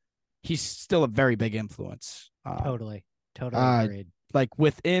 he's still a very big influence. Totally Uh, agreed. like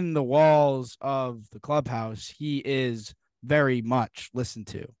within the walls of the clubhouse, he is very much listened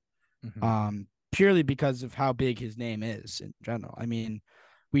to. Purely because of how big his name is in general. I mean,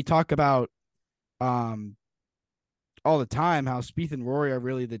 we talk about all the time how Spieth and Rory are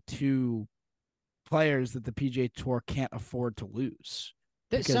really the two players that the PGA Tour can't afford to lose.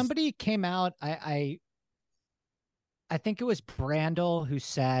 Somebody came out. I think it was Brandel who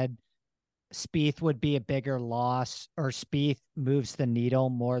said Spieth would be a bigger loss, or Spieth moves the needle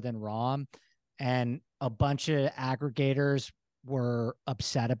more than Rahm, and a bunch of aggregators were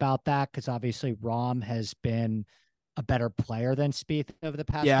upset about that because obviously Rahm has been a better player than Spieth over the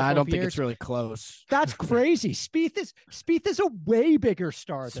past couple I don't of think years. it's really close. That's crazy. Spieth is a way bigger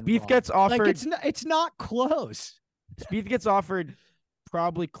star than Spieth Rahm. gets offered. Like it's not close. Spieth gets offered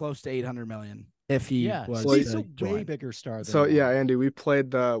probably close to 800 million if he was Spieth's a join. way bigger star than So Rahm. yeah, Andy, we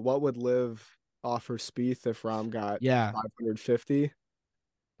played the what would Liv offer Spieth if Rahm got 550.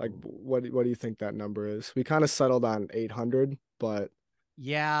 Like what do you think that number is? We kind of settled on 800, but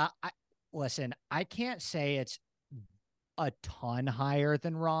yeah, listen, I can't say it's a ton higher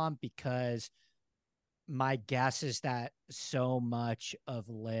than Rahm because my guess is that so much of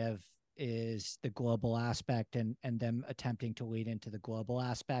Liv is the global aspect and them attempting to lead into the global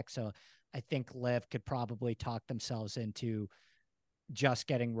aspect. So I think Liv could probably talk themselves into just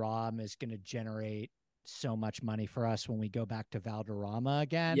getting Rahm is going to generate so much money for us when we go back to Valderrama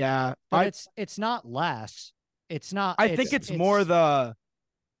again. Yeah, but it's not less. It's not. I think it's more the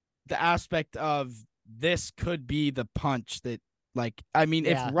aspect of this could be the punch that, like, I mean,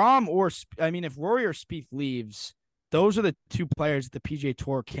 if Rahm if Rory or Spieth leaves, those are the two players that the PGA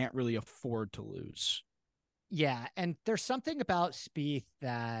Tour can't really afford to lose. Yeah, and there's something about Spieth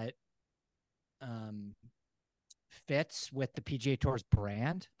that fits with the PGA Tour's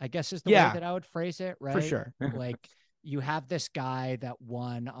brand, I guess is the way that I would phrase it, right? For sure. Like you have this guy that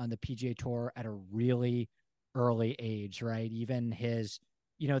won on the PGA Tour at a really early age, right? Even his,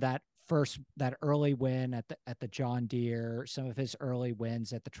 that early win at the John Deere, some of his early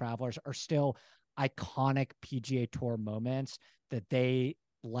wins at the Travelers are still iconic PGA Tour moments that they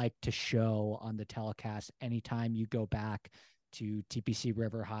like to show on the telecast anytime you go back to TPC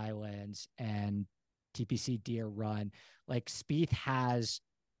River Highlands and TPC Deer Run. Like Spieth has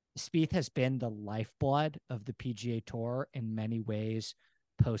been the lifeblood of the PGA Tour in many ways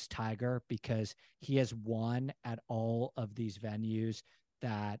post Tiger because he has won at all of these venues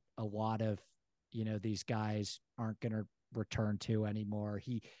that a lot of these guys aren't going to return to anymore.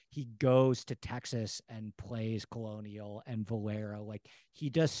 He goes to Texas and plays Colonial and Valero. Like he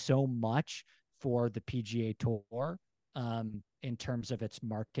does so much for the PGA Tour in terms of its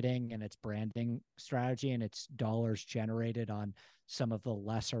marketing and its branding strategy and its dollars generated on some of the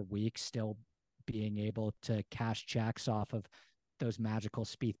lesser weeks, still being able to cash checks off of those magical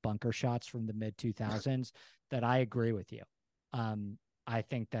Spieth bunker shots from the mid 2000s that I agree with you. I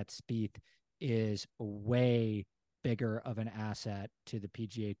think that Spieth is way bigger of an asset to the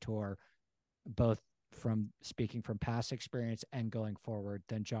PGA Tour, both from speaking from past experience and going forward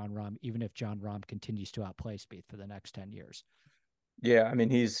than Jon Rahm, even if Jon Rahm continues to outplay Spieth for the next 10 years. Yeah, I mean,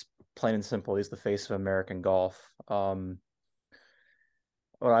 he's plain and simple. He's the face of American golf. What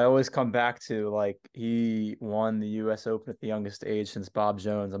I always come back to, like, he won the U.S. Open at the youngest age since Bob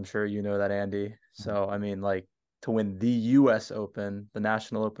Jones. I'm sure you know that, Andy. So, I mean, like, to win the U.S. Open, the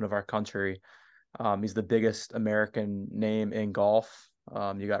national open of our country, he's the biggest American name in golf.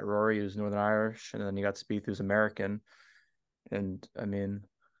 You got Rory, who's Northern Irish, and then you got Spieth, who's American. And, I mean,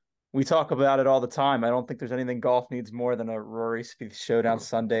 we talk about it all the time. I don't think there's anything golf needs more than a Rory Spieth showdown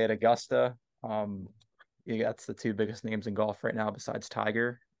Sunday at Augusta. That's the two biggest names in golf right now besides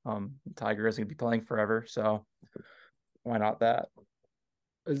Tiger. Tiger isn't going to be playing forever, so why not that?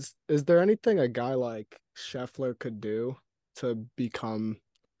 Is there anything a guy like Scheffler could do to become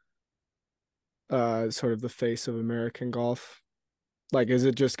sort of the face of American golf? Like, is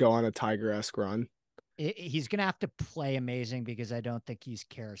it just go on a Tiger-esque run? He's going to have to play amazing because I don't think he's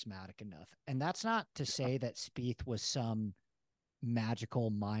charismatic enough. And that's not to say that Spieth was some magical,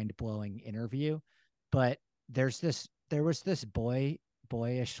 mind-blowing interview, but there was this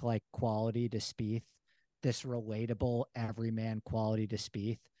boyish like quality to Spieth, this relatable everyman quality to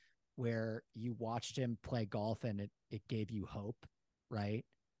Spieth, where you watched him play golf and it gave you hope, right?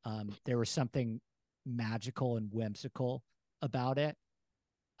 There was something magical and whimsical about it.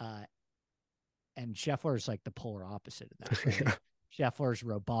 And Scheffler is like the polar opposite of that. Right? Scheffler's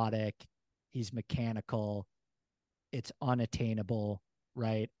robotic. He's mechanical. It's unattainable,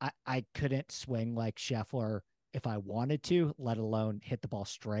 right? I couldn't swing like Scheffler if I wanted to, let alone hit the ball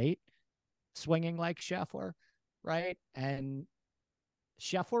straight, swinging like Scheffler, right? And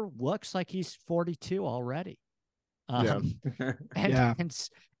Scheffler looks like he's 42 already. And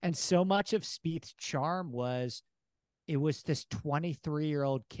so much of Spieth's charm was it was this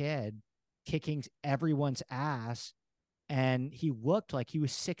 23-year-old kid kicking everyone's ass, and he looked like he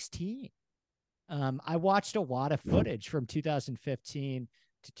was 16. I watched a lot of footage from 2015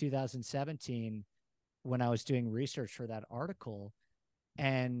 to 2017 when I was doing research for that article,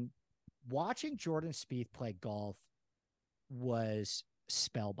 and watching Jordan Spieth play golf was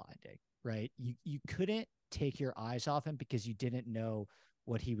spellbinding, right? You couldn't take your eyes off him because you didn't know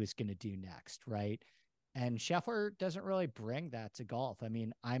what he was going to do next, right? And Scheffler doesn't really bring that to golf. I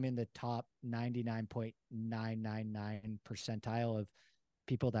mean, I'm in the top 99.999 percentile of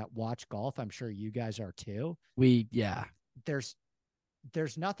people that watch golf. I'm sure you guys are too. There's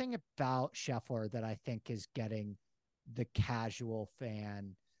nothing about Scheffler that I think is getting the casual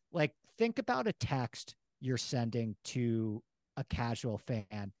fan. Like, think about a text you're sending to a casual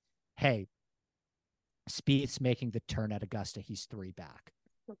fan. Hey, Spieth's making the turn at Augusta. He's 3 back.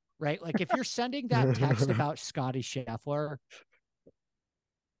 Right? Like, if you're sending that text about Scotty Scheffler,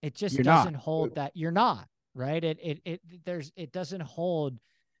 it just doesn't hold that. You're not, right? It doesn't hold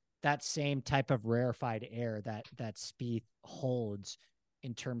that same type of rarefied air that Spieth holds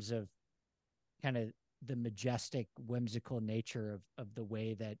in terms of kind of the majestic, whimsical nature of the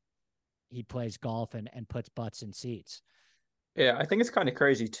way that he plays golf and puts butts in seats. Yeah, I think it's kind of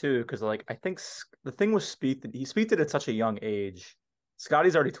crazy too, because like I think the thing with Spieth, he Spiethed at such a young age.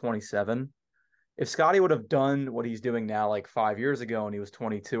 Scotty's already 27. If Scotty would have done what he's doing now like 5 years ago and he was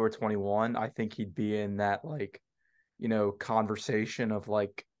 22 or 21, I think he'd be in that like, conversation of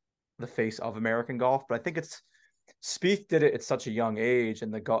like the face of American golf. But I think Spieth did it at such a young age,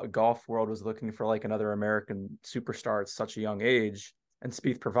 and the golf world was looking for like another American superstar at such a young age, and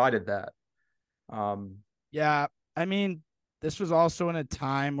Spieth provided that. Yeah, I mean, this was also in a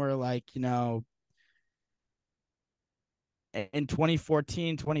time where, like, in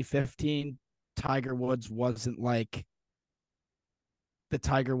 2014, 2015, Tiger Woods wasn't like the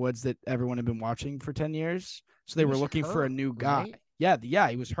Tiger Woods that everyone had been watching for 10 years. So they were looking for a new guy. Right? Yeah,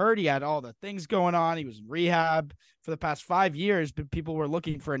 he was hurt. He had all the things going on. He was in rehab for the past 5 years, but people were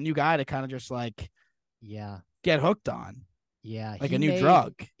looking for a new guy to kind of just like, get hooked on. Yeah. Like a new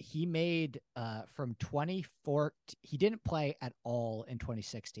drug. He made from 2014, he didn't play at all in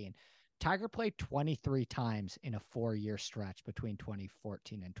 2016. Tiger played 23 times in a 4-year stretch between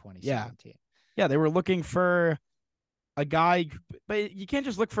 2014 and 2017. Yeah, they were looking for a guy, but you can't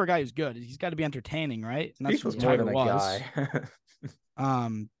just look for a guy who's good. He's got to be entertaining, right? And that's what Tiger was.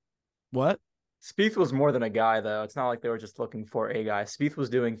 What? Spieth was more than a guy, though. It's not like they were just looking for a guy. Spieth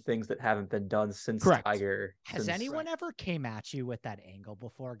was doing things that haven't been done since Tiger. Has anyone ever came at you with that angle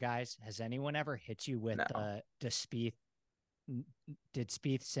before, guys? Has anyone ever hit you with the Spieth? Did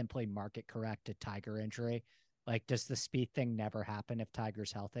Spieth simply market correct a Tiger injury? Like, does the Spieth thing never happen if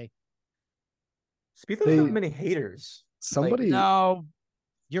Tiger's healthy? Spieth doesn't have many haters. No,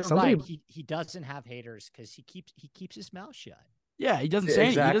 you're right. He doesn't have haters because he keeps his mouth shut. Yeah, he doesn't say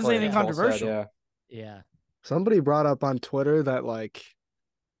anything. He doesn't say anything controversial. Yeah. Somebody brought up on Twitter that like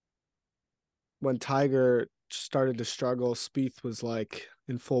when Tiger started to struggle, Spieth was like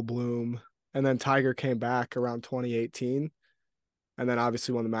in full bloom, and then Tiger came back around 2018, and then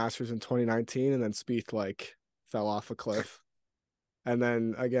obviously won the Masters in 2019, and then Spieth like fell off a cliff. And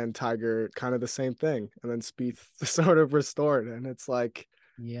then again, Tiger kind of the same thing. And then Spieth sort of restored. And it's like,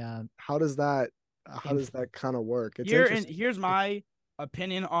 how does that kind of work? Here's my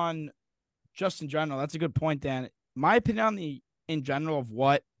opinion on just in general. That's a good point, Dan. My opinion on in general of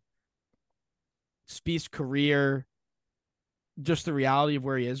what Spieth's career, just the reality of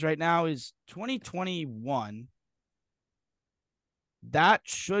where he is right now, is 2021. That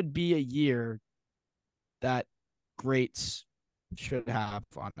should be a year that greats should have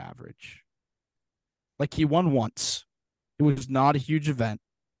on average. Like, he won once. It was not a huge event.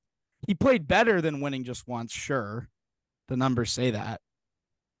 He played better than winning just once, sure. The numbers say that.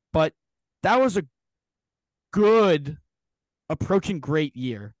 But that was a good, approaching great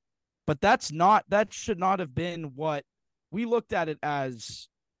year. But that should not have been what we looked at it as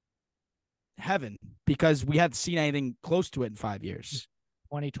heaven, because we hadn't seen anything close to it in 5 years.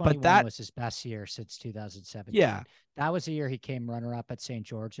 2021 was his best year since 2017. Yeah. That was the year he came runner-up at St.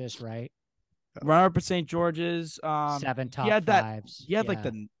 George's, right? Runner-up at St. George's. 7 top he had fives. He had like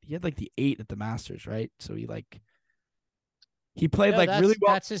the 8 at the Masters, right? So he played really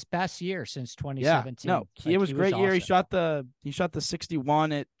well. That's his best year since 2017. Yeah, no, it was a great year. Awesome. He shot the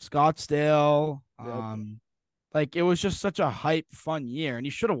 61 at Scottsdale. It was just such a hype, fun year, and he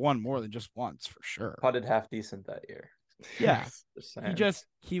should have won more than just once for sure. Putted half decent that year. Yeah,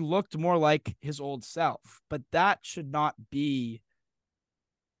 he looked more like his old self, but that should not be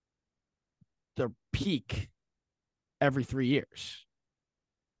the peak every 3 years.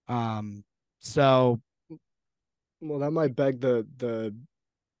 So. Well, that might beg the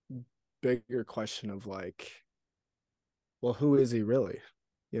bigger question of well, who is he really?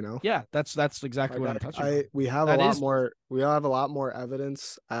 You know? Yeah, that's exactly what I'm touching on. We have a lot more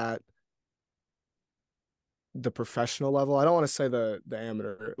evidence at the professional level. I don't want to say the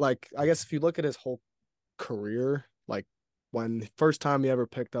amateur. I guess if you look at his whole career, when first time he ever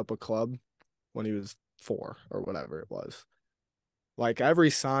picked up a club when he was 4 or whatever it was, every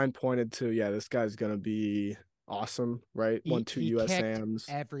sign pointed to, yeah, this guy's gonna be awesome, right? Won 2 USAMs.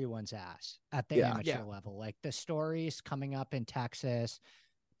 Everyone's ass at the amateur level. The stories coming up in Texas,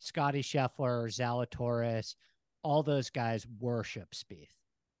 Scotty Scheffler, Zalatoris, all those guys worship Spieth.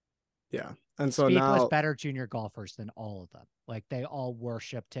 Yeah. And so Spieth was better junior golfers than all of them. They all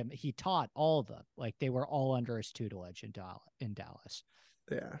worshipped him. He taught all of them. They were all under his tutelage in Dallas.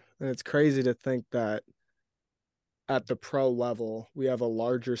 Yeah. And it's crazy to think that at the pro level, we have a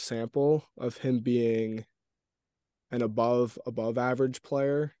larger sample of him being an above average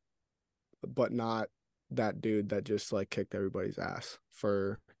player, but not that dude that just kicked everybody's ass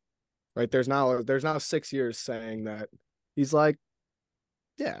for right. There's now 6 years saying that he's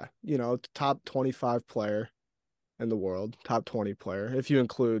top 25 player in the world, top 20 player, if you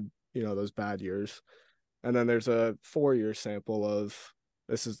include, those bad years. And then there's a 4-year sample of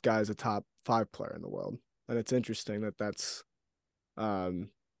this guy's a top 5 player in the world. And it's interesting that that's kind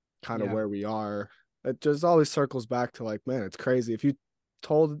of where we are. It just always circles back to man, it's crazy. If you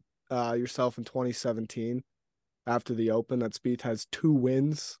told yourself in 2017 after the Open that Spieth has 2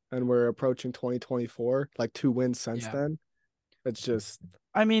 wins and we're approaching 2024, 2 wins since then, it's just.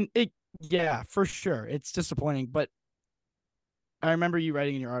 I mean, for sure. It's disappointing, but I remember you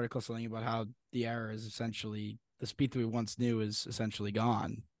writing in your article something about how the era is essentially the Spieth we once knew is essentially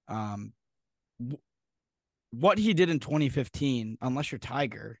gone. What he did in 2015, unless you're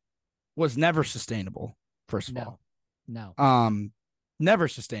Tiger, was never sustainable. First of all, never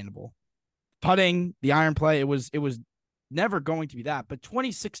sustainable. Putting, the iron play, it was never going to be that. But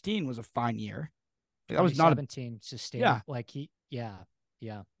 2016 was a fine year. That was not 17 sustainable. Yeah.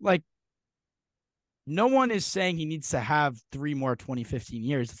 No one is saying he needs to have 3 more 2015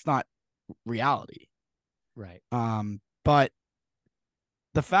 years. It's not reality. Right. But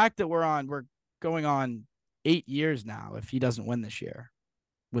the fact that we're going on 8 years now, if he doesn't win this year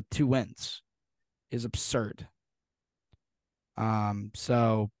with 2 wins, is absurd.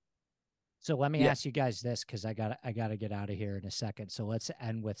 So let me ask you guys this, because I gotta get out of here in a second. So let's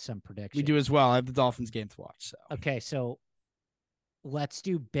end with some predictions. We do as well. I have the Dolphins game to watch. So okay, so let's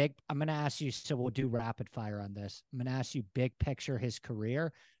do big. I'm gonna ask you. So we'll do rapid fire on this. I'm gonna ask you big picture his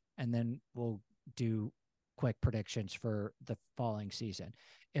career, and then we'll do quick predictions for the following season.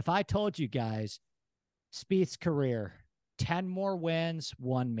 If I told you guys Spieth's career, 10 more wins,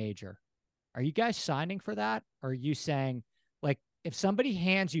 1 major, are you guys signing for that? Or are you saying, if somebody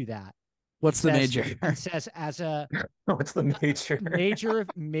hands you that, what's the major? It says as a what's the major?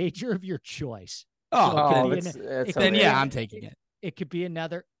 major of your choice. Then I'm taking it. It could be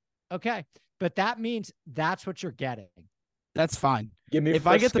another. Okay, but that means that's what you're getting. That's fine. Give me if Frisco.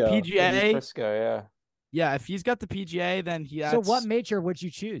 I get the PGA, Frisco, yeah. If he's got the PGA, then he has. So what major would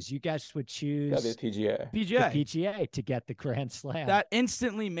you choose? You guys would choose the PGA. The PGA to get the Grand Slam. That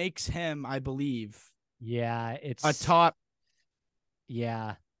instantly makes him, I believe. Yeah, it's a top.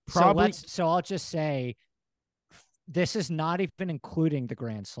 Yeah. Probably. So I'll just say this is not even including the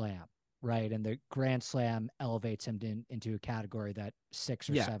Grand Slam, right? And the Grand Slam elevates him into a category that 6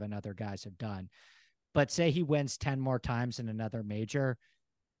 or 7 other guys have done. But say he wins 10 more times in another major,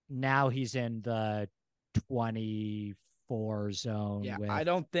 now he's in the 24 zone. Yeah, I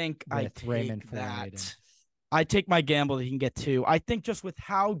don't think I take that. I take my gamble that he can get 2. I think just with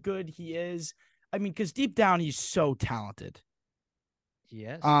how good he is, I mean, because deep down he's so talented.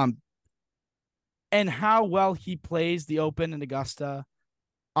 Yes. And how well he plays the Open in Augusta,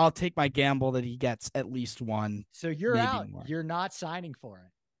 I'll take my gamble that he gets at least 1. So you're out. More. You're not signing for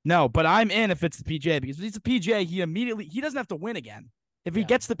it. No, but I'm in if it's the PGA, because if it's the PGA, he doesn't have to win again. If he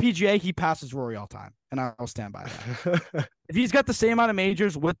gets the PGA, he passes Rory all time, and I'll stand by that. If he's got the same amount of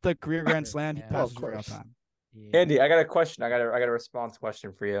majors with the career Grand Slam, he passes Rory all time. Yeah. Andy, I got a question. I got a response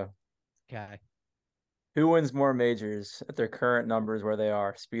question for you. Okay. Who wins more majors at their current numbers where they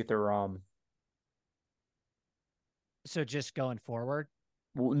are, Spieth or Rahm? So just going forward?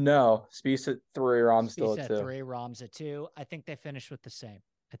 Well, no, Spieth's at 3, Rahm's still at 2. 3, Rahm's at 2. I think they finished with the same.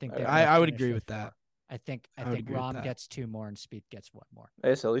 I think I would agree with that. I think Rahm gets 2 more and Spieth gets 1 more.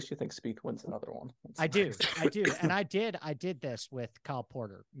 Hey, so at least you think Spieth wins another one. I do. And I did this with Kyle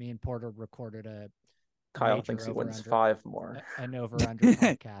Porter. Me and Porter recorded a Kyle thinks he wins 5 more. An over-under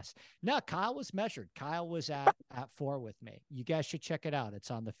podcast. No, Kyle was measured. Kyle was at 4 with me. You guys should check it out.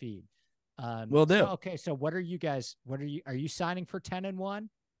 It's on the feed. Will do. Okay, so what are you guys? Are you signing for 10-1?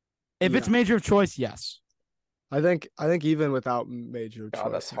 If it's major of choice, yes. I think even without major choice. Oh,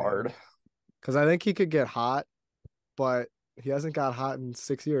 that's hard. Because I think he could get hot, but he hasn't got hot in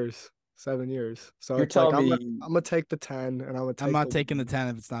 6 years, 7 years. So You're it's like telling I'm gonna take the 10, and I'm not taking the 10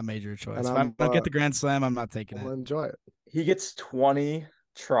 if it's not major choice. If I don't get the Grand Slam, I'm not taking I'll it. enjoy it. He gets 20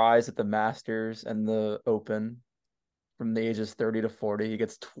 tries at the Masters and the Open from the ages 30 to 40. He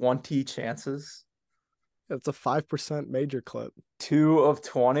gets 20 chances. It's a 5% major clip. 2 of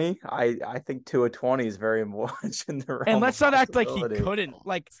 20. I think 2 of 20 is very much in the realm. And let's not act like he couldn't.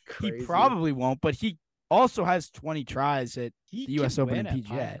 Like he probably won't, but he also has 20 tries at the U.S. Open and PGA.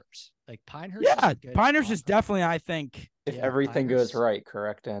 Pinehurst. Like Pinehurst. Yeah, Pinehurst is definitely, I think, if everything goes right,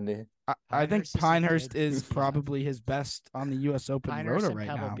 correct, Andy? I think Pinehurst is probably his best on the U.S. Open Pinehurst rotor and right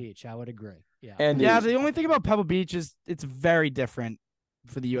Pebble now. Beach, I would agree. Yeah. And yeah, the only thing about Pebble Beach is it's very different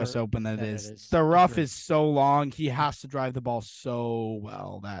for the U.S. Open than it is. The rough is so long. He has to drive the ball so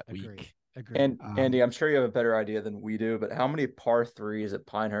well that week. Agreed. And Andy, I'm sure you have a better idea than we do, but how many par 3s at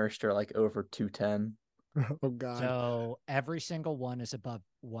Pinehurst are like over 210? Oh God! So every single one is above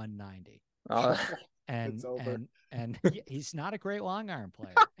 190. And he's not a great long iron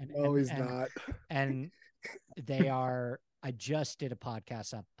player. He's not. And they are. I just did a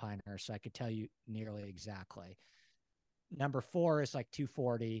podcast on Pinehurst, so I could tell you nearly exactly. Number 4 is like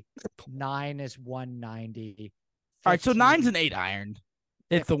 240. 9 is 190. 15, all right, so 9's an 8 iron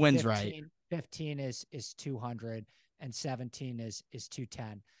if the wind's 15, right. 15 is 200, and 17 is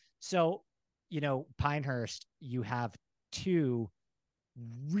 210. So, Pinehurst, you have 2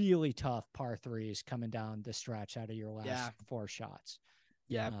 really tough par 3s coming down the stretch out of your last 4 shots.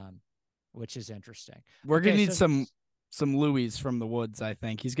 Yeah. Which is interesting. We're going to need some Louis from the woods, I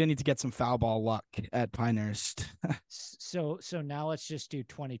think. He's going to need to get some foul ball luck at Pinehurst. So now let's just do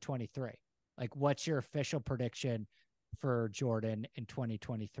 2023. Like, what's your official prediction for Jordan in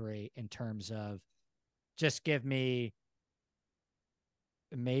 2023 in terms of just give me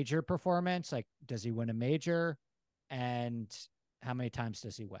a major performance? Like, does he win a major? And how many times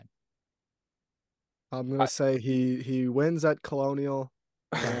does he win? I'm going to say he wins at Colonial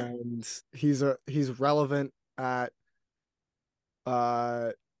and he's relevant at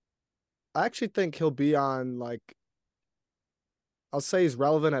I actually think he'll be on I'll say he's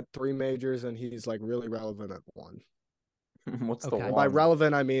relevant at 3 majors and he's like really relevant at 1. What's the one? By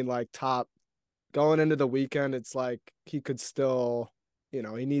relevant, I mean like top going into the weekend. It's like he could still, he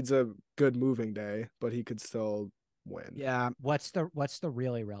needs a good moving day, but he could still win. Yeah. What's the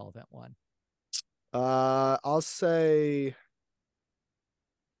really relevant one? I'll say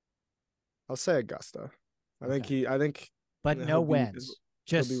Augusta. I think but no wins.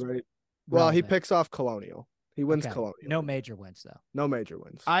 Just right. Well, he picks off Colonial. He wins Colonial. No major wins though. No major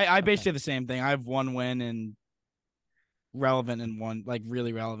wins. I basically have the same thing. I have 1 win and relevant in 1, like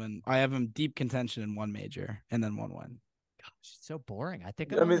really relevant. I have him deep contention in 1 major and then 1 win. Gosh, it's so boring. I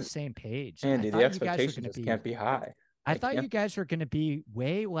think I'm on the same page. Andy, the expectations just can't be high. I thought you guys were going to be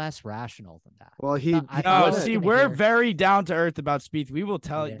way less rational than that. Well, we're very down to earth about Spieth. We will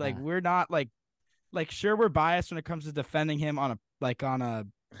tell you, we're not sure, we're biased when it comes to defending him on a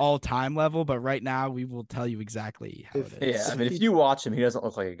all-time level, but right now we will tell you exactly how it is. Yeah, I mean, if you watch him, he doesn't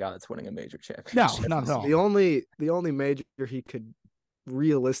look like a guy that's winning a major championship. No, not at all. The only major he could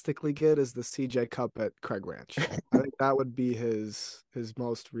realistically get is the CJ Cup at Craig Ranch. I think that would be his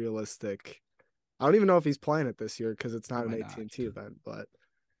most realistic. I don't even know if he's playing it this year because it's not an AT&T event, but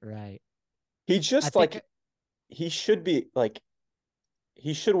right. He just he should be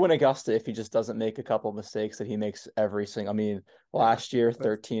he should win Augusta if he just doesn't make a couple of mistakes that he makes every single. I mean, last year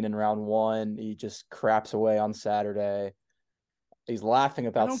 13 in round 1, he just craps away on Saturday. He's laughing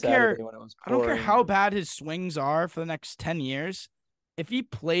about Saturday when it was pouring. I don't care how bad his swings are for the next 10 years. If he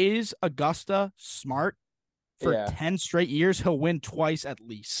plays Augusta smart for 10 straight years, he'll win twice at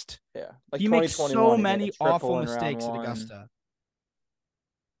least. Yeah. He makes so many awful mistakes at Augusta.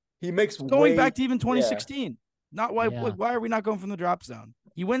 he makes going back to even 2016. Not why. Yeah. Why are we not going from the drop zone?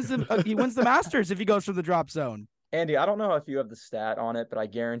 He wins the Masters if he goes from the drop zone. Andy, I don't know if you have the stat on it, but I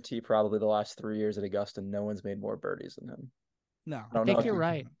guarantee probably the last 3 years at Augusta, no one's made more birdies than him. No, I think you're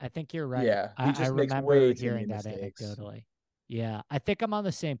right. I think you're right. Yeah, he just I makes remember way too hearing many that mistakes. anecdotally. Yeah, I think I'm on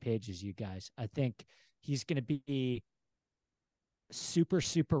the same page as you guys. I think he's going to be super,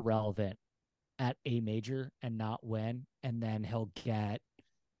 super relevant at a major and not win, and then he'll get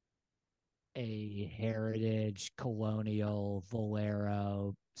a Heritage, Colonial,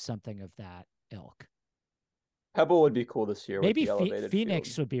 Valero, something of that ilk. Pebble would be cool this year. Maybe with the elevated Phoenix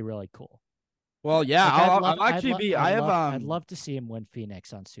field. would be really cool. Well, yeah, Like, I'll actually be. I'd love to see him win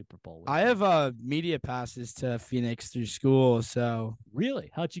Phoenix on Super Bowl. I have media passes to Phoenix through school, so really,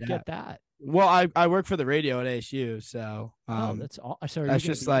 how'd you get that? Well, I work for the radio at ASU, so that's all. So that's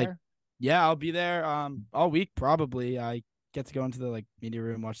just like there? Yeah, I'll be there all week probably. I get to go into the like media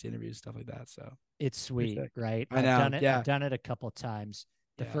room, watch the interviews, stuff like that. So it's sweet, right? I know. I've done it a couple of times.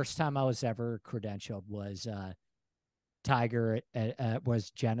 The first time I was ever credentialed was Tiger was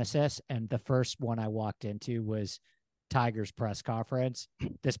Genesis, and the first one I walked into was Tiger's press conference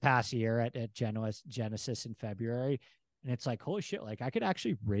this past year at Genesis in February. And it's like, holy shit, like I could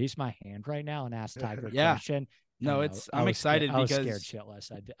actually raise my hand right now and ask Tiger a question. No, I'm excited because I was scared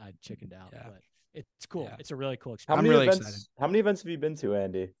shitless. I chickened out, but it's cool. Yeah. It's a really cool experience. I'm really excited. How many events have you been to,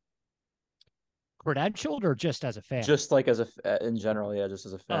 Andy? Credentialed or just as a fan? Just like in general, yeah, just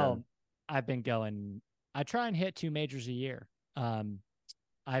as a fan. Oh, I've been going. I try and hit 2 majors a year.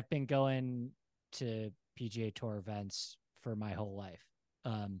 I've been going to PGA Tour events for my whole life.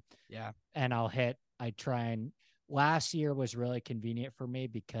 And I try and. Last year was really convenient for me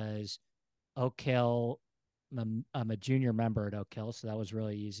because Oak Hill, I'm a junior member at Oak Hill, so that was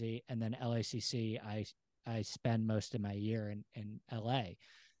really easy. And then LACC, I spend most of my year in LA.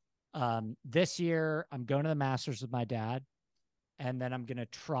 This year, I'm going to the Masters with my dad, and then I'm going to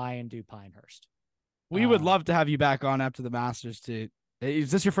try and do Pinehurst. We would love to have you back on after the Masters too.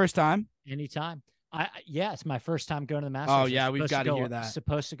 Is this your first time? Anytime. It's my first time going to the Masters. Oh yeah, we've got to hear that.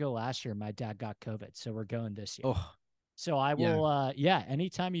 Supposed to go last year. My dad got COVID, so we're going this year. Oh, so I will.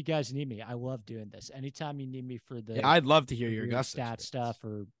 Anytime you guys need me, I love doing this. Anytime you need me for the, I'd love to hear your Augusta stat stuff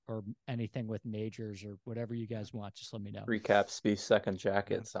or anything with majors or whatever you guys want. Just let me know. Recap Spieth's second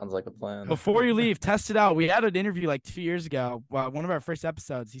jacket sounds like a plan. Before you leave, test it out. We had an interview like 2 years ago. One of our first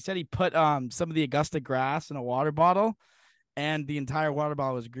episodes. He said he put some of the Augusta grass in a water bottle, and the entire water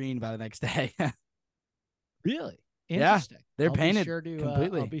bottle was green by the next day. Really? Interesting. Yeah, they're painted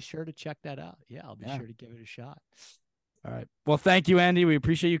completely. I'll be sure to check that out. Yeah, I'll be sure to give it a shot. All right. Well, thank you, Andy. We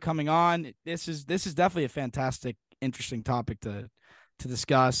appreciate you coming on. This is definitely a fantastic, interesting topic to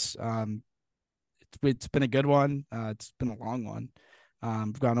discuss. It's been a good one. It's been a long one.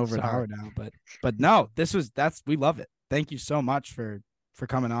 We've gone over an hour now, but no, we love it. Thank you so much for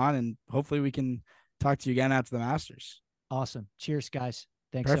coming on, and hopefully we can talk to you again after the Masters. Awesome. Cheers, guys.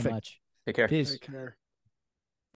 Thanks Perfect. so much. Take care. Peace. Take care.